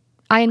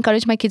I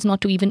encourage my kids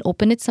not to even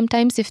open it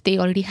sometimes if they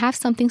already have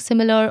something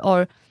similar,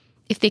 or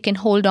if they can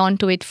hold on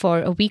to it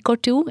for a week or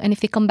two. And if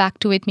they come back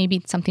to it, maybe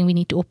it's something we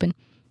need to open.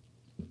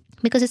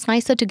 Because it's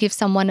nicer to give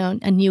someone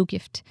a new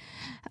gift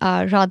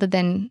rather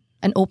than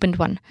an opened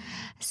one.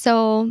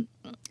 So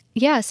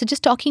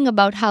just talking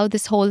about how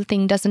this whole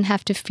thing doesn't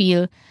have to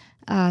feel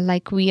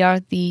like we are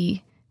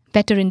the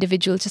better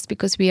individual just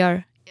because we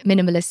are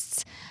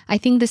minimalists. I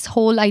think this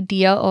whole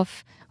idea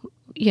of,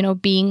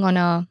 being on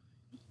a,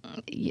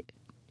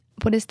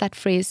 what is that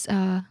phrase?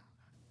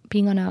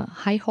 Being on a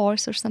high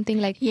horse or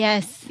something like.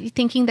 Yes.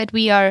 Thinking that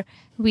we are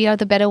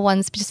the better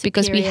ones just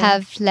because we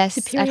have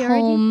less at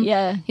home.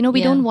 Yeah.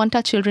 We don't want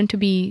our children to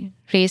be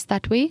raised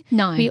that way.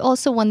 No. We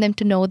also want them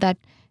to know that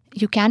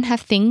you can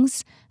have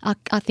things.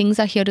 Our things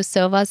are here to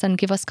serve us and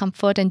give us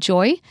comfort and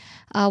joy.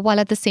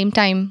 While at the same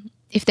time,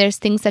 if there's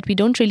things that we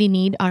don't really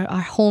need,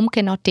 our home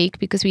cannot take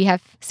because we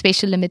have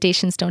spatial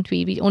limitations, don't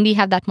we? We only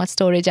have that much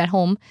storage at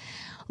home.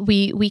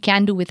 We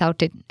can do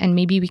without it, and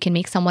maybe we can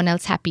make someone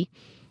else happy.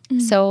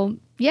 So,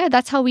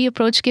 that's how we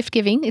approach gift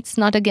giving. It's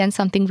not, again,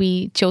 something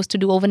we chose to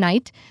do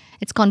overnight.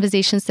 It's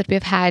conversations that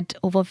we've had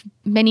over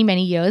many,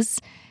 many years.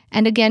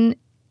 And again,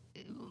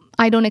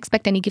 I don't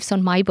expect any gifts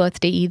on my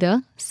birthday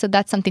either. So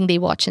that's something they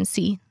watch and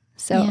see.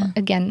 So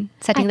again,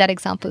 setting that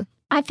example.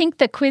 I think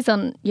the quiz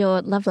on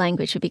your love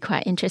language would be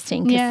quite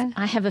interesting because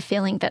I have a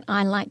feeling that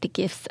I like the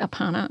gifts,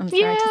 Aparna, I'm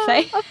sorry to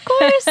say. Of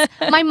course.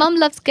 My mum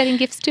loves getting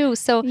gifts too.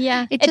 So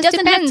it just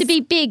doesn't depends. have to be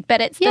big, but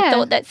it's the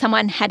thought that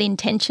someone had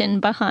intention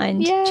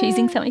behind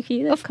choosing something for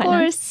you. That's quite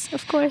nice.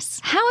 Of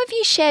course. How have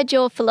you shared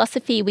your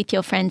philosophy with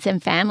your friends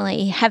and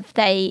family? Have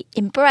they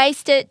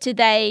embraced it? Do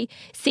they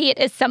see it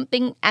as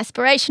something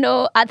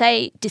aspirational? Are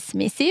they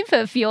dismissive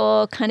of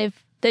your kind of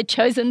the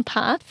chosen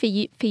path for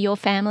your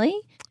family?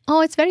 Oh,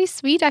 it's very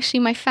sweet,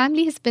 actually. My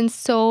family has been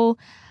so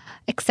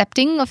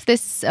accepting of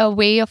this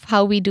way of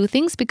how we do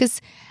things because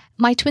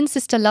my twin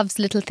sister loves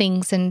little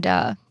things and,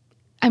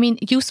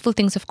 useful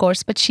things, of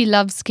course, but she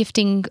loves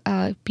gifting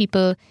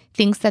people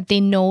things that they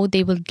know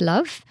they will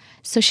love.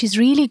 So she's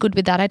really good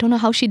with that. I don't know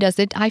how she does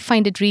it. I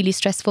find it really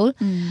stressful,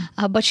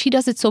 but she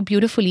does it so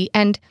beautifully.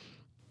 And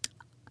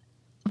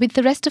with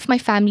the rest of my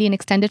family and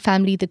extended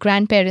family, the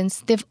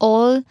grandparents, they've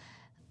all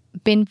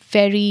been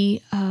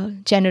very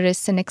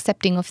generous and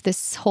accepting of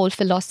this whole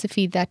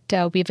philosophy that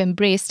we've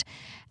embraced.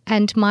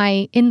 And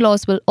my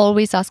in-laws will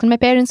always ask, and my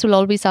parents will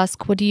always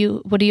ask, what do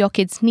your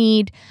kids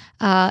need?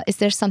 Is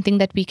there something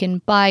that we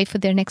can buy for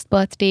their next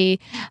birthday?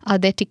 Are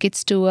there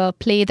tickets to a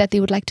play that they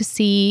would like to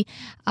see?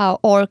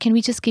 Or can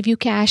we just give you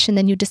cash and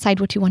then you decide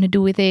what you want to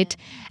do with it?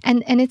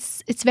 And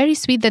it's very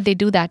sweet that they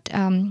do that.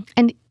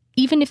 And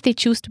even if they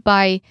choose to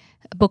buy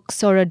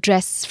books or a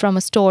dress from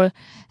a store,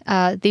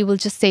 they will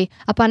just say,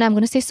 Aparna, I'm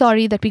going to say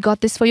sorry that we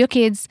got this for your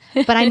kids,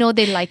 but I know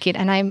they like it.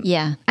 And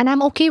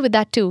I'm okay with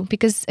that too,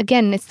 because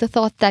again, it's the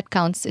thought that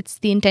counts. It's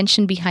the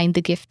intention behind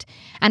the gift.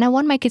 And I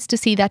want my kids to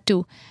see that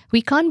too.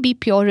 We can't be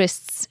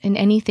purists in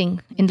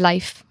anything in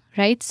life,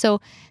 right?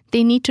 So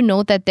they need to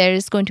know that there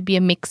is going to be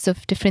a mix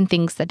of different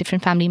things that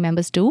different family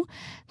members do.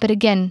 But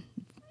again,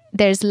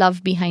 there's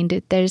love behind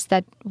it. There's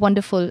that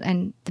wonderful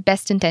and the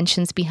best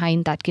intentions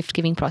behind that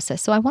gift-giving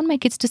process. So I want my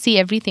kids to see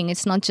everything.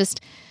 It's not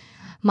just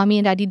mommy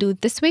and daddy do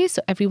it this way,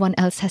 so everyone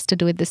else has to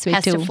do it this way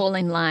too. Has to fall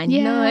in line.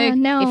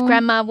 No. If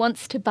grandma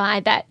wants to buy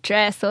that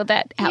dress or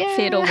that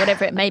outfit or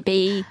whatever it may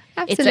be,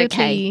 it's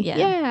okay.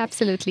 Yeah,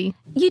 absolutely.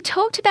 You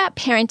talked about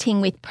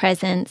parenting with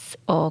presence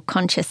or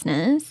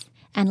consciousness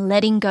and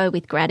letting go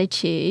with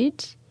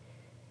gratitude,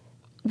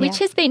 which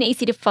has been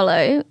easy to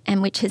follow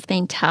and which has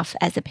been tough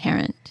as a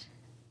parent.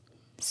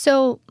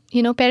 So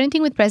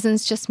parenting with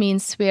presence just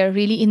means we're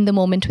really in the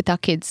moment with our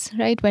kids,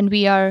 right? When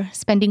we are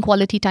spending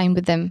quality time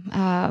with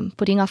them,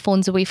 putting our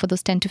phones away for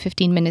those 10 to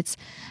 15 minutes.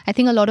 I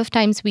think a lot of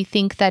times we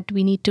think that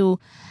we need to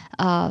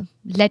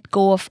let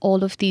go of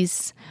all of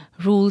these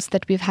rules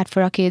that we've had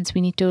for our kids.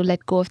 We need to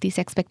let go of these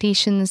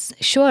expectations.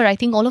 Sure, I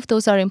think all of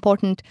those are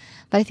important.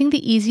 But I think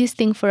the easiest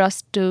thing for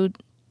us to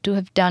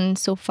have done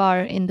so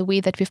far in the way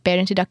that we've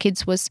parented our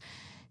kids was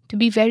to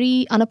be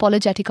very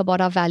unapologetic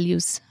about our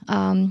values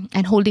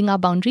and holding our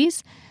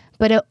boundaries,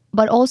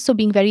 but also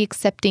being very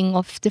accepting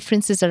of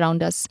differences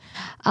around us.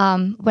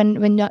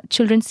 When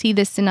children see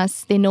this in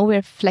us, they know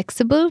we're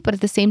flexible, but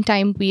at the same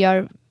time, we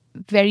are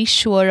very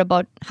sure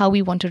about how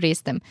we want to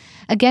raise them.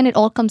 Again, it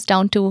all comes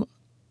down to,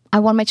 I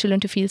want my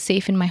children to feel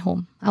safe in my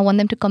home. I want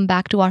them to come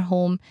back to our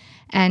home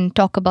and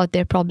talk about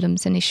their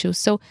problems and issues.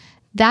 So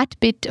that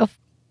bit of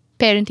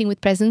parenting with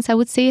presence, I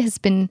would say, has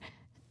been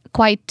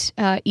quite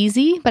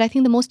easy. But I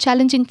think the most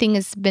challenging thing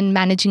has been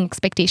managing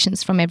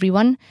expectations from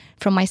everyone,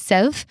 from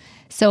myself.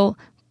 So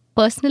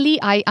personally,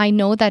 I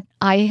know that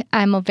I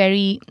am a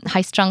very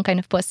high-strung kind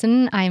of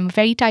person. I'm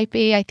very type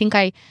A. I think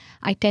I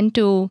tend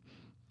to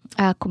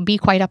be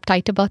quite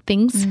uptight about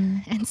things.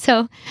 And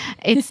so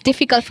it's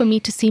difficult for me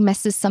to see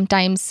messes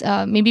sometimes,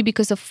 maybe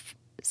because of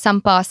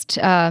some past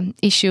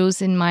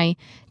issues in my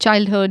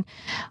childhood.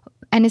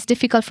 And it's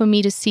difficult for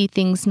me to see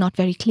things not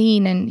very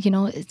clean. And,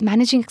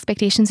 managing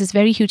expectations is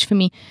very huge for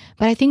me.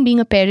 But I think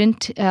being a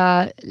parent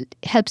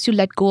helps you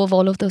let go of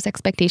all of those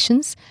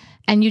expectations.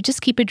 And you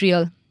just keep it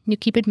real. You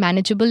keep it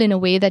manageable in a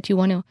way that you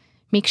want to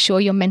make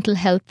sure your mental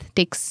health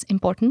takes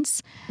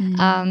importance.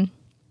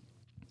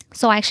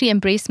 So I actually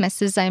embrace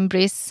messes. I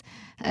embrace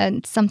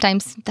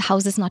sometimes the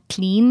house is not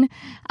clean.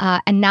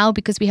 And now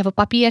because we have a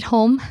puppy at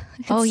home,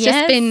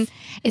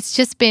 it's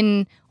just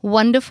been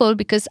wonderful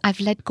because I've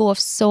let go of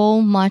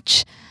so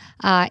much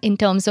in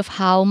terms of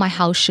how my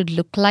house should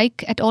look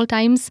like at all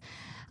times.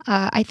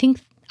 I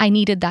think I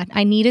needed that.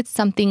 I needed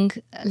something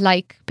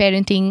like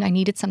parenting. I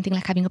needed something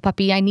like having a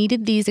puppy. I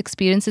needed these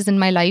experiences in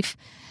my life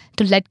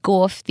to let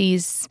go of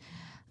these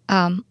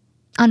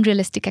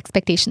unrealistic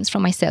expectations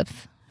from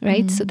myself,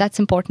 right? So that's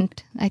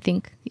important, I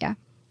think. Yeah.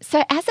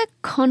 So as a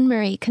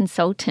KonMari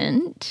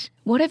consultant,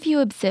 what have you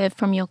observed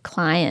from your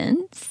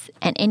clients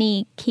and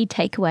any key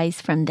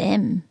takeaways from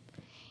them?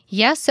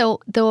 Yeah,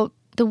 so the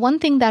one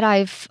thing that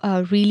I've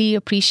really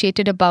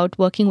appreciated about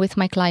working with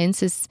my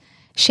clients is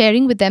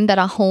sharing with them that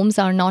our homes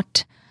are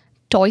not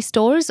toy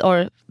stores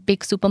or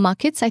big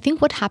supermarkets. I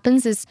think what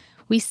happens is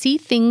we see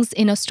things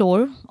in a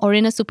store or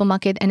in a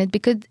supermarket and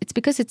it's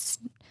because it's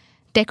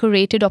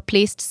decorated or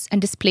placed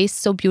and displayed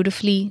so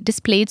beautifully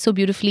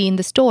in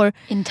the store.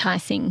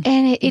 Enticing.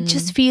 And it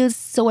just feels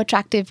so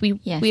attractive.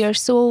 We are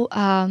so,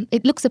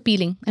 it looks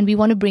appealing and we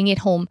want to bring it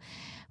home.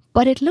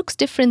 But it looks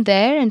different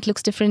there and it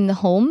looks different in the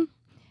home.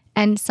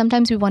 And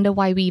sometimes we wonder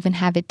why we even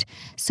have it.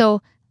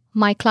 So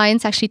my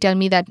clients actually tell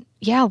me that,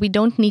 we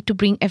don't need to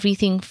bring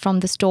everything from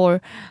the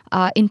store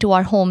into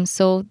our home.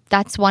 So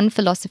that's one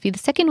philosophy. The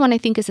second one, I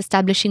think, is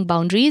establishing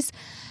boundaries.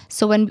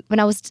 So when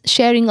I was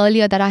sharing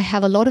earlier that I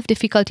have a lot of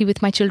difficulty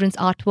with my children's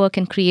artwork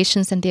and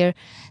creations and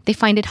they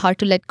find it hard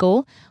to let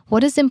go,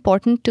 what is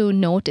important to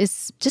note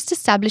is just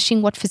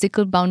establishing what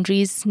physical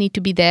boundaries need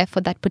to be there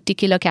for that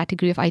particular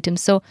category of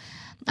items. So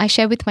I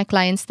share with my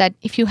clients that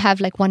if you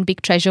have like one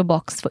big treasure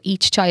box for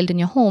each child in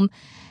your home,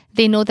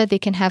 they know that they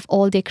can have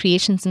all their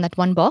creations in that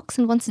one box.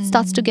 And once it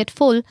starts to get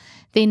full,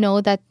 they know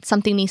that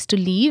something needs to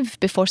leave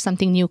before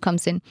something new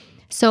comes in.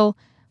 So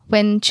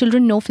when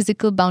children know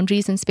physical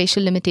boundaries and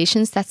spatial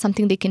limitations, that's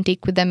something they can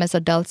take with them as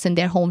adults in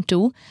their home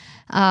too.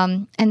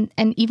 And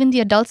even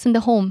the adults in the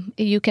home,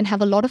 you can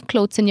have a lot of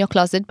clothes in your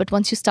closet, but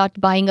once you start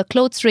buying a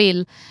clothes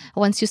rail,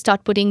 once you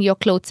start putting your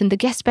clothes in the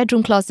guest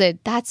bedroom closet,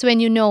 that's when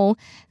you know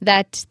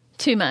that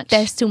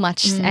there's too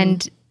much.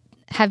 And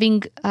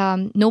having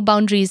no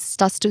boundaries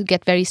starts to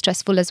get very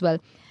stressful as well.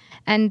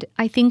 And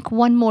I think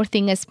one more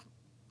thing is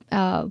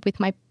with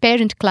my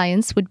parent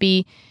clients would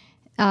be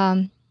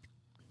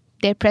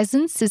their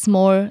presence is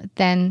more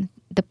than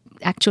the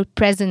actual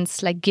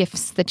presents, like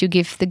gifts that you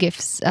give,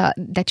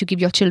 that you give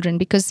your children.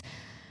 Because,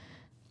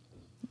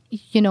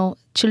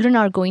 children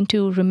are going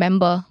to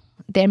remember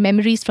their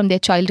memories from their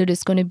childhood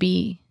is going to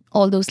be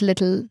all those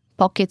little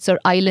pockets or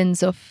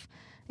islands of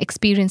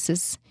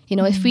experiences.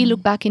 If we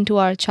look back into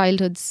our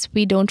childhoods,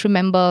 we don't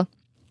remember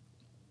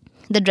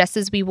the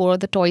dresses we wore,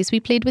 the toys we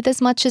played with as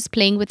much as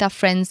playing with our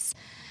friends,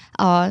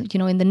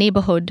 in the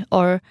neighborhood,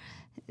 or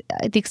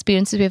the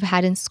experiences we've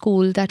had in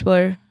school that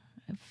were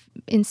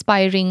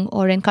inspiring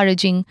or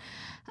encouraging.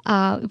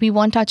 We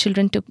want our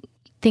children to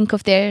think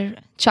of their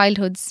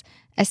childhoods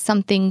as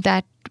something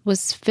that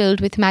was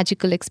filled with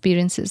magical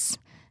experiences.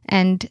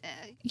 And,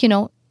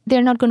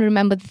 they're not going to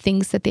remember the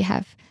things that they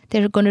have.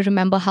 They're going to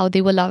remember how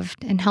they were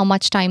loved and how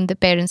much time the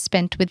parents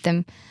spent with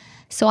them.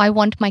 So I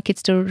want my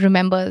kids to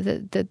remember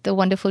the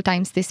wonderful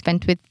times they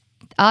spent with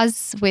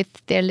us,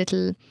 with their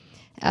little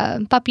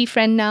puppy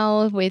friend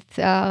now, with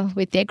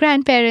their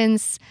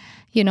grandparents,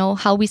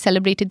 how we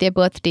celebrated their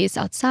birthdays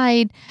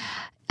outside.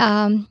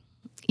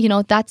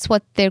 that's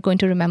what they're going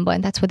to remember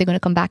and that's what they're going to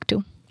come back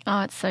to.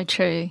 Oh, it's so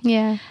true.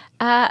 Yeah.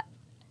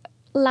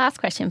 Last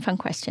question, fun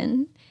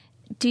question.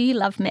 Do you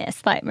love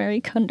mess like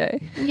Marie Kondo?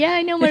 Yeah,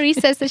 I know Marie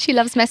says that she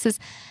loves messes.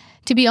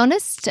 To be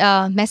honest,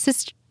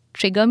 messes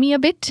trigger me a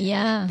bit.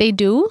 Yeah. They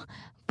do.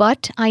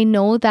 But I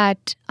know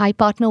that I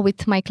partner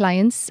with my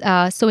clients.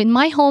 So in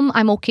my home,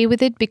 I'm okay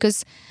with it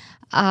because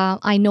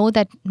I know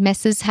that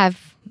messes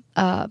have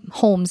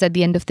homes at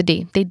the end of the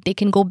day. They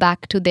can go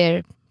back to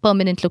their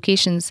permanent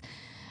locations.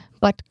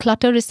 But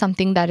clutter is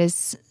something that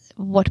is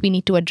what we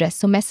need to address.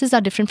 So messes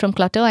are different from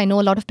clutter. I know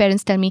a lot of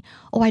parents tell me,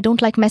 oh, I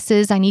don't like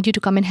messes. I need you to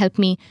come and help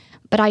me.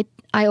 But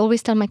I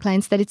always tell my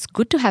clients that it's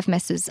good to have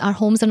messes. Our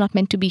homes are not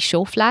meant to be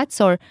show flats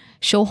or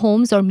show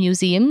homes or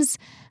museums.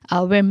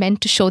 We're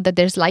meant to show that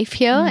there's life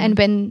here. And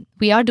when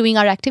we are doing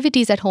our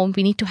activities at home,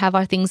 we need to have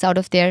our things out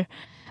of their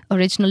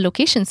original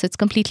location. So it's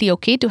completely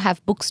okay to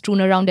have books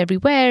strewn around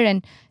everywhere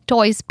and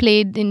toys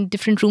played in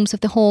different rooms of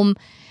the home.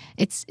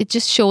 It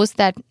just shows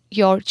that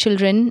your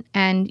children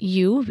and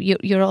you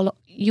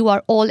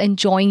are all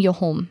enjoying your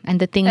home and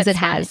the things it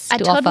has to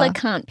offer. A toddler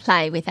can't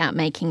play without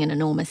making an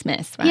enormous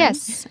mess, right?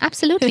 Yes,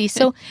 absolutely.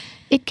 So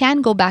it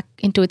can go back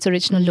into its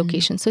original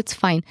location. So it's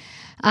fine.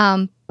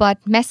 But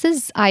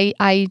messes,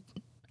 I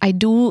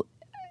do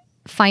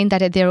find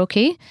that they're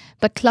okay.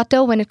 But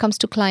clutter, when it comes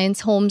to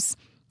clients' homes,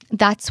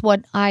 that's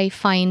what I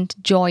find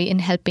joy in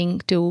helping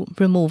to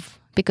remove,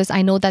 because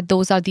I know that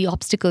those are the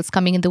obstacles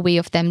coming in the way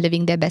of them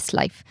living their best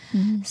life.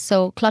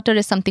 So clutter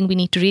is something we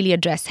need to really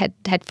address head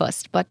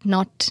first, but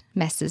not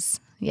messes.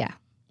 Yeah.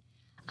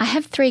 I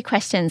have 3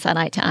 questions I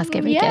like to ask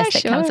every guest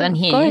that comes on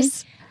here. Of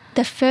course.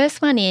 The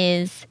first one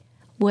is,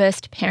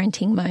 worst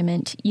parenting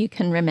moment you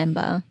can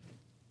remember?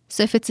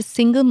 So if it's a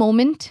single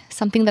moment,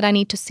 something that I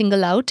need to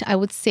single out, I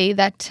would say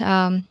that,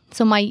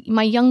 so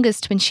my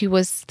youngest, when she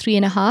was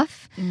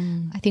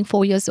 3.5, I think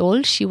 4 years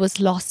old, she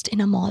was lost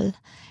in a mall,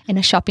 in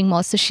a shopping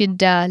mall. So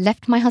she'd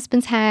left my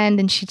husband's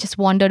hand and she just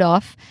wandered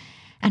off.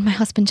 And my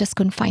husband just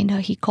couldn't find her.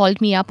 He called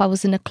me up. I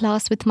was in a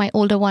class with my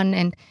older one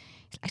and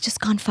I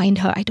just can't find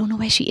her. I don't know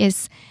where she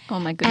is. Oh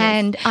my goodness.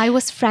 And I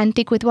was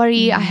frantic with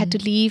worry. I had to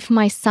leave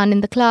my son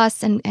in the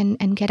class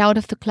and get out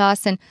of the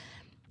class. And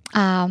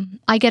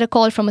I get a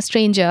call from a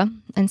stranger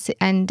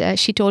and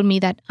she told me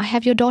that, I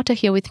have your daughter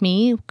here with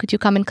me. Could you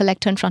come and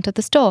collect her in front of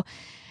the store?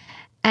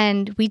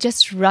 And we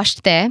just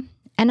rushed there.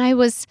 And I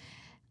was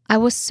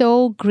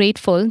so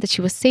grateful that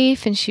she was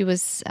safe and she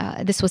was,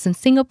 this was in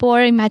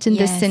Singapore. Imagine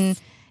this in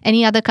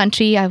any other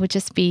country. I would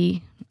just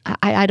be,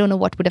 I don't know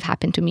what would have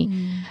happened to me.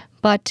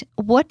 But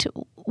what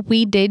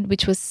we did,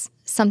 which was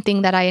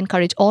something that I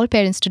encourage all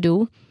parents to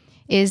do,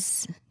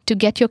 is to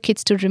get your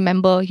kids to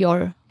remember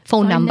your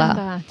phone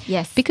number.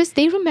 Yes. Because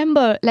they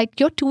remember, like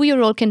your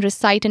 2-year-old can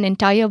recite an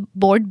entire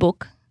board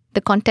book,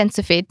 the contents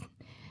of it.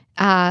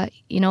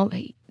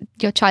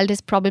 Your child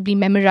has probably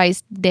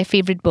memorized their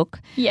favorite book.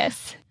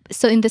 Yes.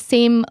 So in the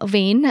same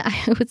vein,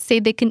 I would say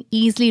they can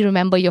easily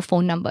remember your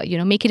phone number,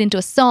 make it into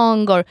a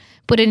song or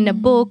put it in a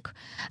book,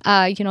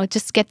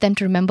 just get them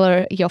to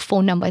remember your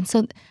phone number. And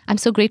so I'm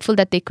so grateful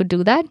that they could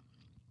do that.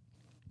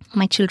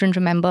 My children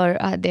remember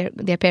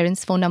their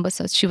parents' phone number,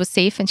 so she was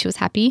safe and she was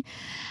happy.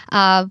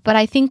 But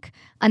I think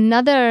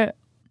another,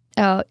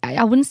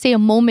 I wouldn't say a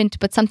moment,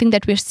 but something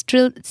that we're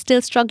still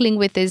struggling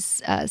with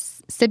is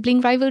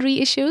sibling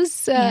rivalry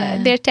issues.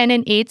 They're 10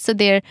 and 8, so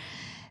they're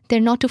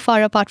not too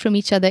far apart from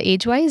each other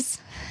age-wise.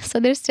 So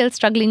they're still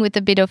struggling with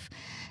a bit of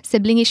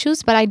sibling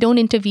issues, but I don't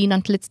intervene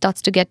until it starts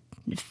to get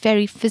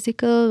very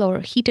physical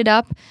or heated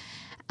up.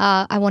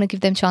 I want to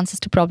give them chances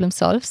to problem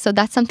solve. So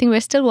that's something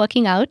we're still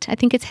working out. I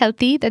think it's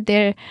healthy that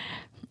they're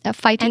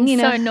fighting in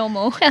a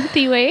normal,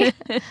 healthy way.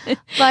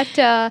 But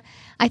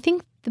I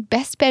think the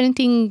best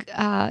parenting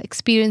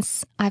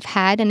experience I've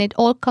had, and it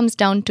all comes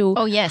down to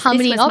how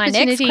many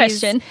opportunities. My next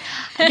question.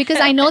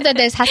 Because I know that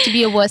there has to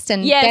be a worst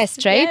and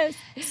best, right?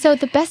 Yes. So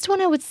the best one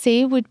I would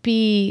say would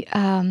be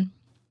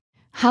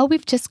how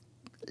we've just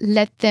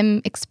let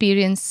them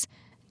experience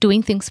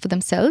doing things for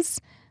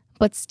themselves,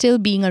 but still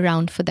being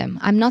around for them.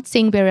 I'm not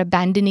saying we're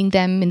abandoning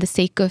them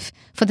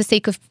for the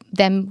sake of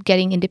them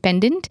getting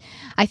independent.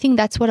 I think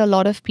that's what a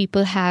lot of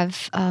people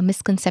have a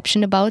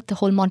misconception about, the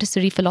whole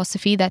Montessori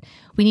philosophy that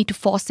we need to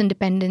force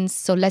independence.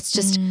 So let's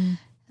just,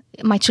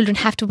 my children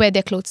have to wear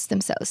their clothes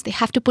themselves. They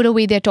have to put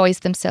away their toys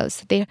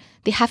themselves. They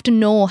have to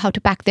know how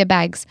to pack their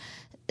bags.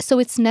 So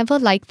it's never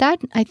like that.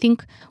 I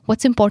think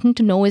what's important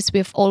to know is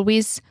we've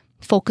always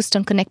focused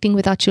on connecting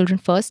with our children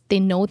first. They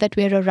know that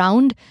we're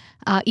around.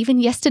 Even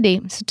yesterday,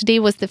 so today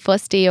was the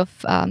first day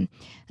of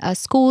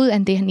school,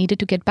 and they needed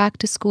to get back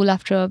to school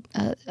after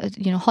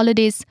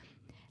holidays.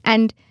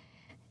 And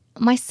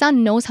my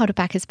son knows how to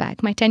pack his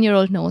bag. My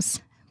 10-year-old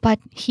knows, but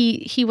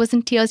he was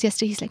in tears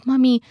yesterday. He's like,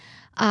 "Mommy,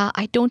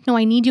 I don't know.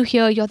 I need you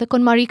here. You're the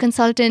KonMari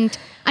consultant.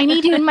 I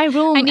need you in my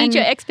room. I need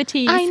your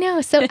expertise." I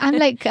know. So I'm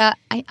like,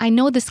 I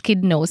know this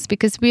kid knows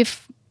because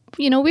we've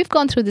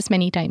gone through this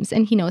many times,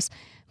 and he knows.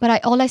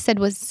 But all I said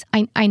was,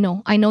 I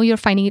know you're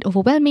finding it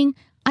overwhelming.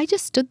 I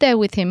just stood there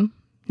with him,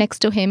 next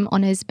to him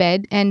on his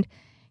bed, and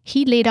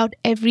he laid out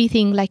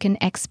everything like an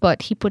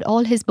expert. He put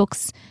all his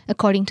books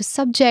according to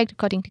subject,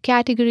 according to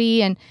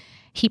category, and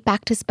he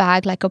packed his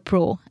bag like a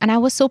pro. And I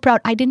was so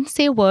proud. I didn't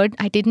say a word.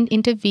 I didn't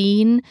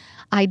intervene.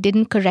 I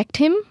didn't correct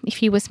him if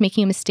he was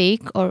making a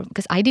mistake, or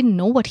because I didn't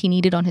know what he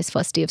needed on his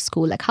first day of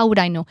school. Like, how would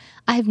I know?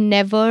 I have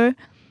never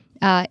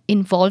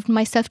involved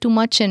myself too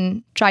much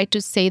and tried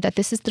to say that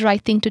this is the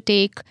right thing to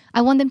take.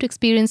 I want them to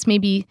experience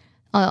maybe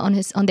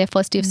on their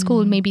first day of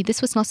school, maybe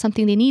this was not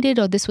something they needed,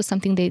 or this was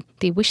something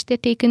they wished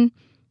they'd taken.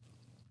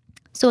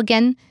 So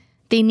again,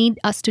 they need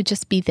us to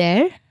just be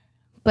there.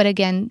 But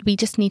again, we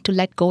just need to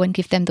let go and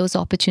give them those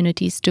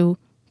opportunities to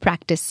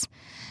practice.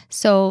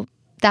 So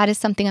that is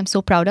something I'm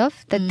so proud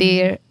of, that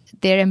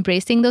they're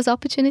embracing those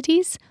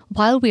opportunities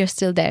while we are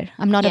still there.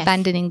 I'm not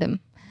abandoning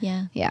them.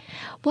 Yeah.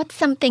 What's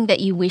something that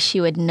you wish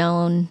you had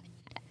known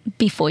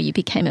before you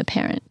became a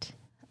parent?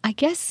 I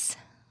guess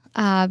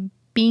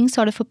being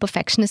sort of a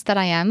perfectionist that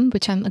I am,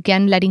 which I'm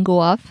again letting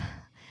go of,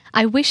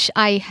 I wish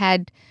I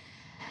had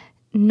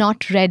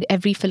not read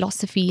every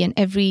philosophy and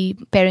every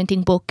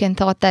parenting book and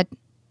thought that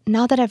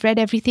now that I've read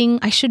everything,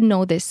 I should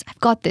know this. I've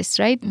got this,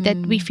 right? That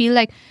we feel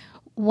like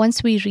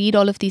once we read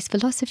all of these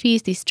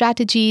philosophies, these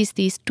strategies,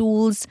 these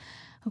tools,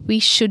 we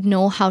should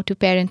know how to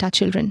parent our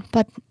children.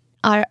 But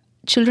our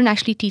children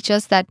actually teach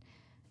us that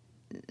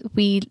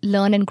we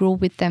learn and grow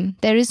with them.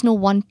 There is no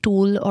one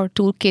tool or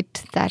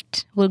toolkit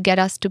that will get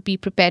us to be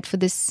prepared for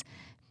this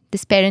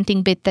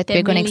parenting bit that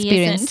we're going to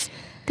experience.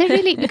 They're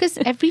really, because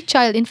every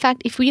child, in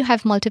fact, if we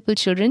have multiple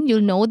children,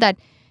 you'll know that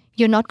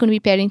you're not going to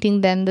be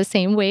parenting them the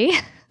same way.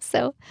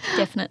 So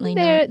definitely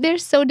they're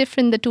so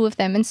different, the two of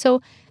them. And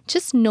so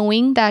just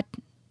knowing that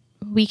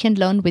we can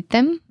learn with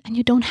them and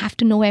you don't have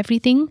to know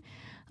everything.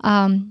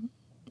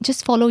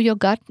 Just follow your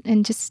gut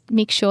and just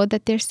make sure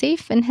that they're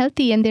safe and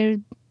healthy and they're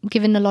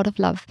given a lot of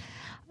love.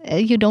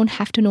 You don't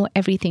have to know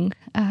everything.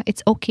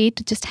 It's okay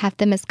to just have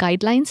them as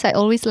guidelines. I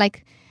always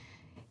like,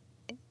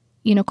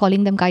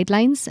 calling them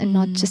guidelines and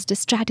not just a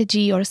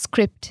strategy or a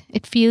script.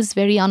 It feels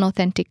very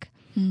unauthentic.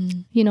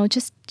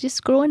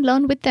 Just grow and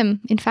learn with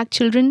them. In fact,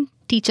 children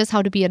teach us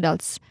how to be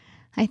adults.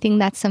 I think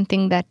that's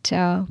something that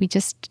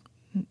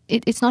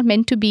it's not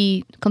meant to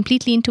be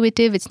completely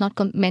intuitive. It's not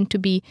meant to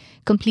be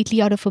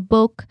completely out of a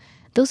book.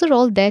 Those are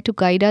all there to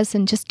guide us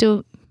and just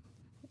to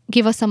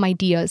give us some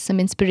ideas, some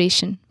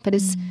inspiration. But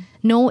it's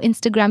no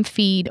Instagram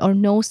feed or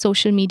no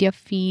social media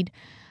feed.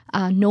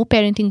 No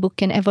parenting book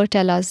can ever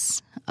tell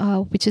us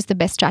which is the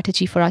best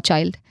strategy for our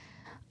child.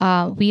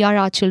 We are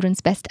our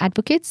children's best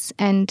advocates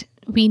and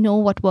we know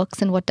what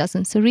works and what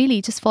doesn't. So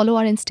really just follow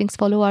our instincts,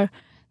 follow our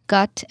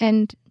gut,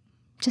 and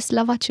just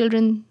love our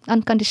children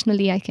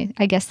unconditionally. I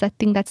guess I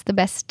think that's the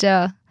best.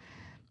 I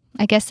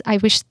guess I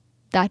wish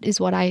that is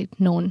what I'd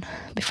known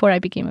before I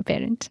became a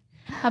parent.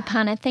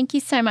 Aparna, thank you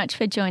so much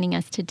for joining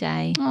us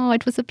today. Oh,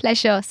 it was a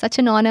pleasure. Such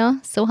an honor,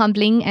 so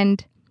humbling.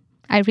 And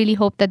I really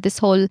hope that this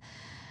whole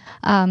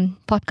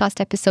podcast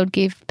episode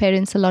gave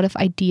parents a lot of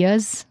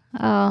ideas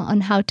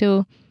on how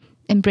to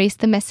embrace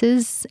the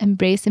messes,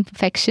 embrace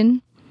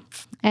imperfection,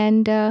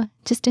 and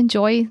just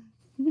enjoy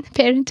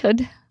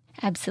parenthood.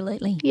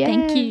 Absolutely. Yeah.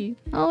 Thank you.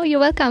 Oh, you're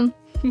welcome.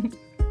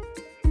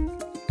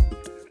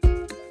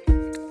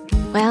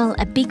 Well,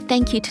 a big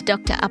thank you to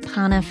Dr.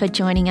 Aparna for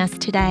joining us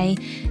today,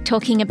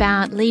 talking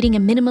about leading a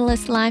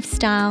minimalist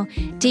lifestyle,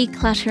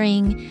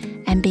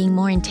 decluttering, and being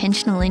more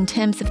intentional in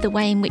terms of the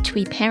way in which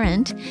we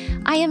parent.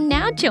 I am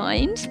now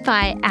joined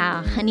by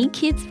our Honey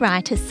Kids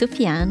writer,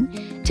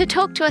 Sufyan, to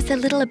talk to us a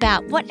little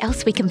about what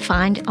else we can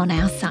find on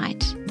our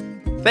site.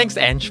 Thanks,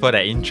 Ange, for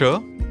that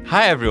intro.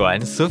 Hi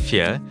everyone, Suf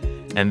here,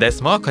 and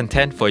there's more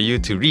content for you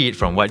to read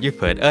from what you've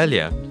heard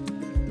earlier.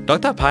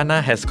 Dr.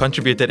 Aparna has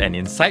contributed an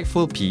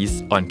insightful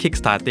piece on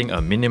kickstarting a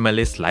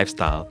minimalist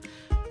lifestyle.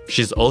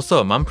 She's also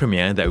a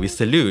mompreneur that we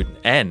salute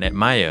and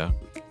admire.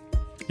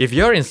 If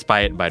you're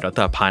inspired by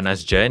Dr.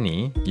 Aparna's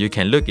journey, you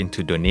can look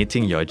into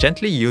donating your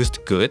gently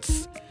used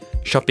goods,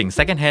 shopping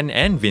secondhand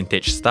and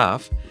vintage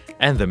stuff,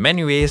 and the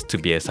many ways to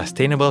be a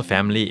sustainable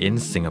family in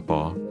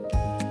Singapore.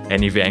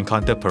 And if you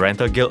encounter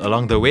parental guilt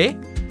along the way,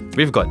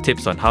 we've got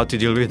tips on how to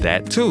deal with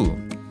that too.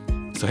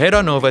 So head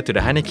on over to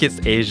the Honey Kids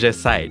Asia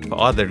site for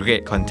all the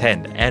great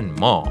content and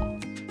more.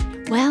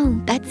 Well,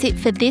 that's it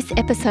for this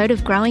episode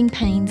of Growing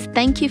Pains.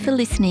 Thank you for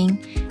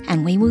listening,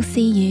 and we will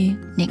see you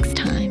next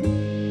time.